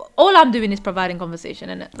doing. All I'm doing is providing conversation,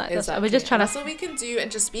 in it. Like, we're just trying that's what we can do, and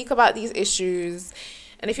just speak about these issues.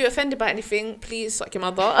 And if you're offended by anything, please suck your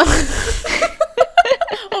mother.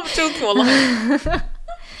 I'm joking, wallahi.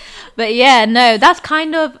 But yeah, no, that's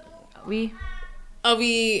kind of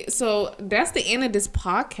So that's the end of this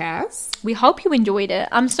podcast. We hope you enjoyed it.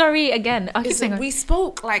 I'm sorry again. We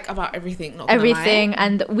spoke like about everything. Not gonna lie.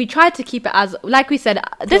 And we tried to keep it as, like we said,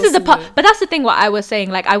 this is the part. But that's the thing. What I was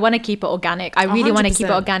saying, like I want to keep it organic. I really want to keep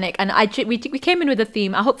it organic, and we came in with a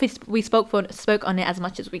theme. I hope we spoke on it as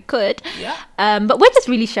much as we could. Yeah. But we're just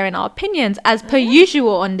really sharing our opinions as per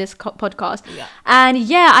usual on this podcast. Yeah. And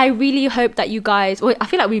yeah, I really hope that you guys. Well, I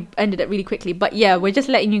feel like we ended it really quickly, but yeah, we're just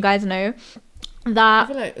letting you guys know that I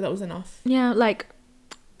feel like that was enough. Yeah, like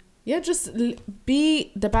just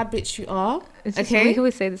be the bad bitch you are. Okay, we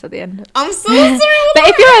always say this at the end. I'm so sorry. But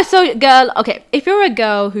if you're a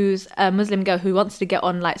girl who's a Muslim girl who wants to get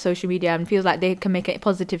on like social media and feels like they can make a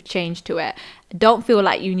positive change to it, don't feel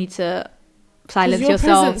like you need to silence yourself.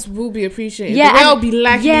 Your presence will be appreciated. Yeah, I'll be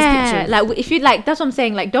liking these pictures. Like if you like, that's what I'm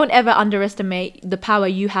saying. Like, don't ever underestimate the power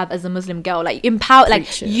you have as a Muslim girl. Like, empower.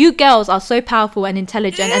 Like, you girls are so powerful and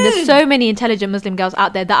intelligent, and there's so many intelligent Muslim girls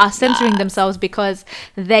out there that are censoring themselves because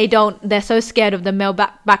they're so scared of the male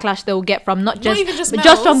backlash they'll get from not just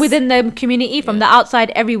from within the community, from the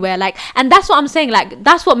outside, everywhere. Like, and that's what I'm saying. Like,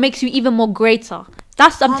 that's what makes you even more greater.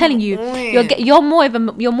 I'm telling you, you're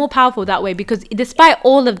more powerful that way, because despite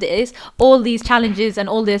all of this, all these challenges and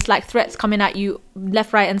all this like threats coming at you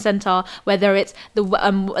left, right, and center, whether it's the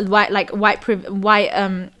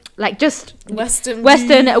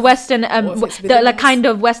kind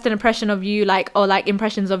of Western impression of you, like, or like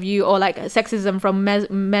impressions of you, or like sexism from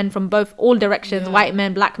men from all directions, white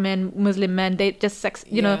men, black men, Muslim men, they just sex.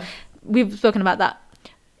 You know, we've spoken about that.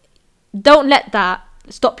 Don't let that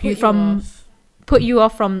stop you from. Put you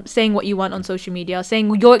off from saying what you want on social media,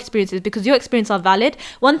 saying your experiences, because your experiences are valid.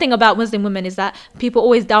 One thing about Muslim women is that people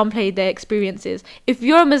always downplay their experiences. If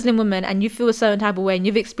you're a Muslim woman and you feel a certain type of way and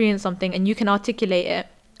you've experienced something and you can articulate it,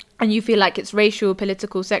 and you feel like it's racial,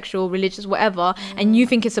 political, sexual, religious, whatever, and you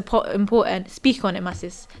think it's important, speak on it, my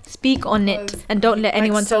sis. Speak on it, and don't let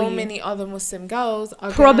anyone tell you. So many other Muslim girls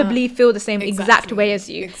are probably feel the same exact way as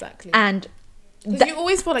you. Exactly. And you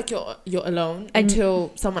always feel like you're alone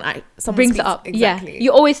until someone brings it up. Exactly. Yeah,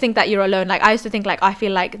 you always think that you're alone. Like, I used to think like, I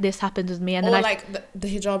feel like this happens with me, and then the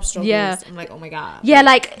hijab struggles. Yeah. I'm like, oh my god. Yeah,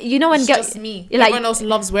 like, you know, when it's just me. Like, everyone else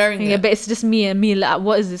loves wearing it. Yeah, but it's just me and me. Like,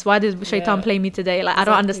 what is this? Why did Shaitan play me today? Like, I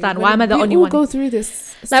don't understand. Why am I the only one? We all go through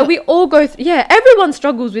this. Like, we all go through. Yeah, everyone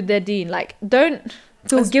struggles with their deen. Like, don't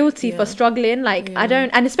feel guilty for struggling. Like, I don't,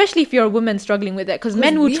 and especially if you're a woman struggling with it, because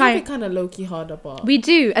men will try. We have it kind of low-key harder, but we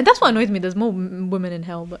do, and that's what annoys me. There's more women in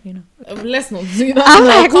hell, but you know, let's not do that. I'm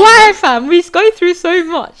like, why, fam? We go through so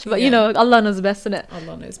much, but you know, Allah knows best, innit?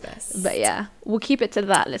 Allah knows best. But yeah, we'll keep it to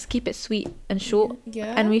that. Let's keep it sweet and short.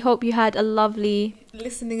 Yeah, and we hope you had a lovely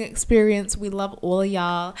listening experience. We love all of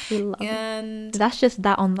y'all, and that's just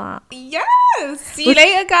that on that. Yes. See you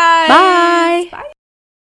later, guys. Bye.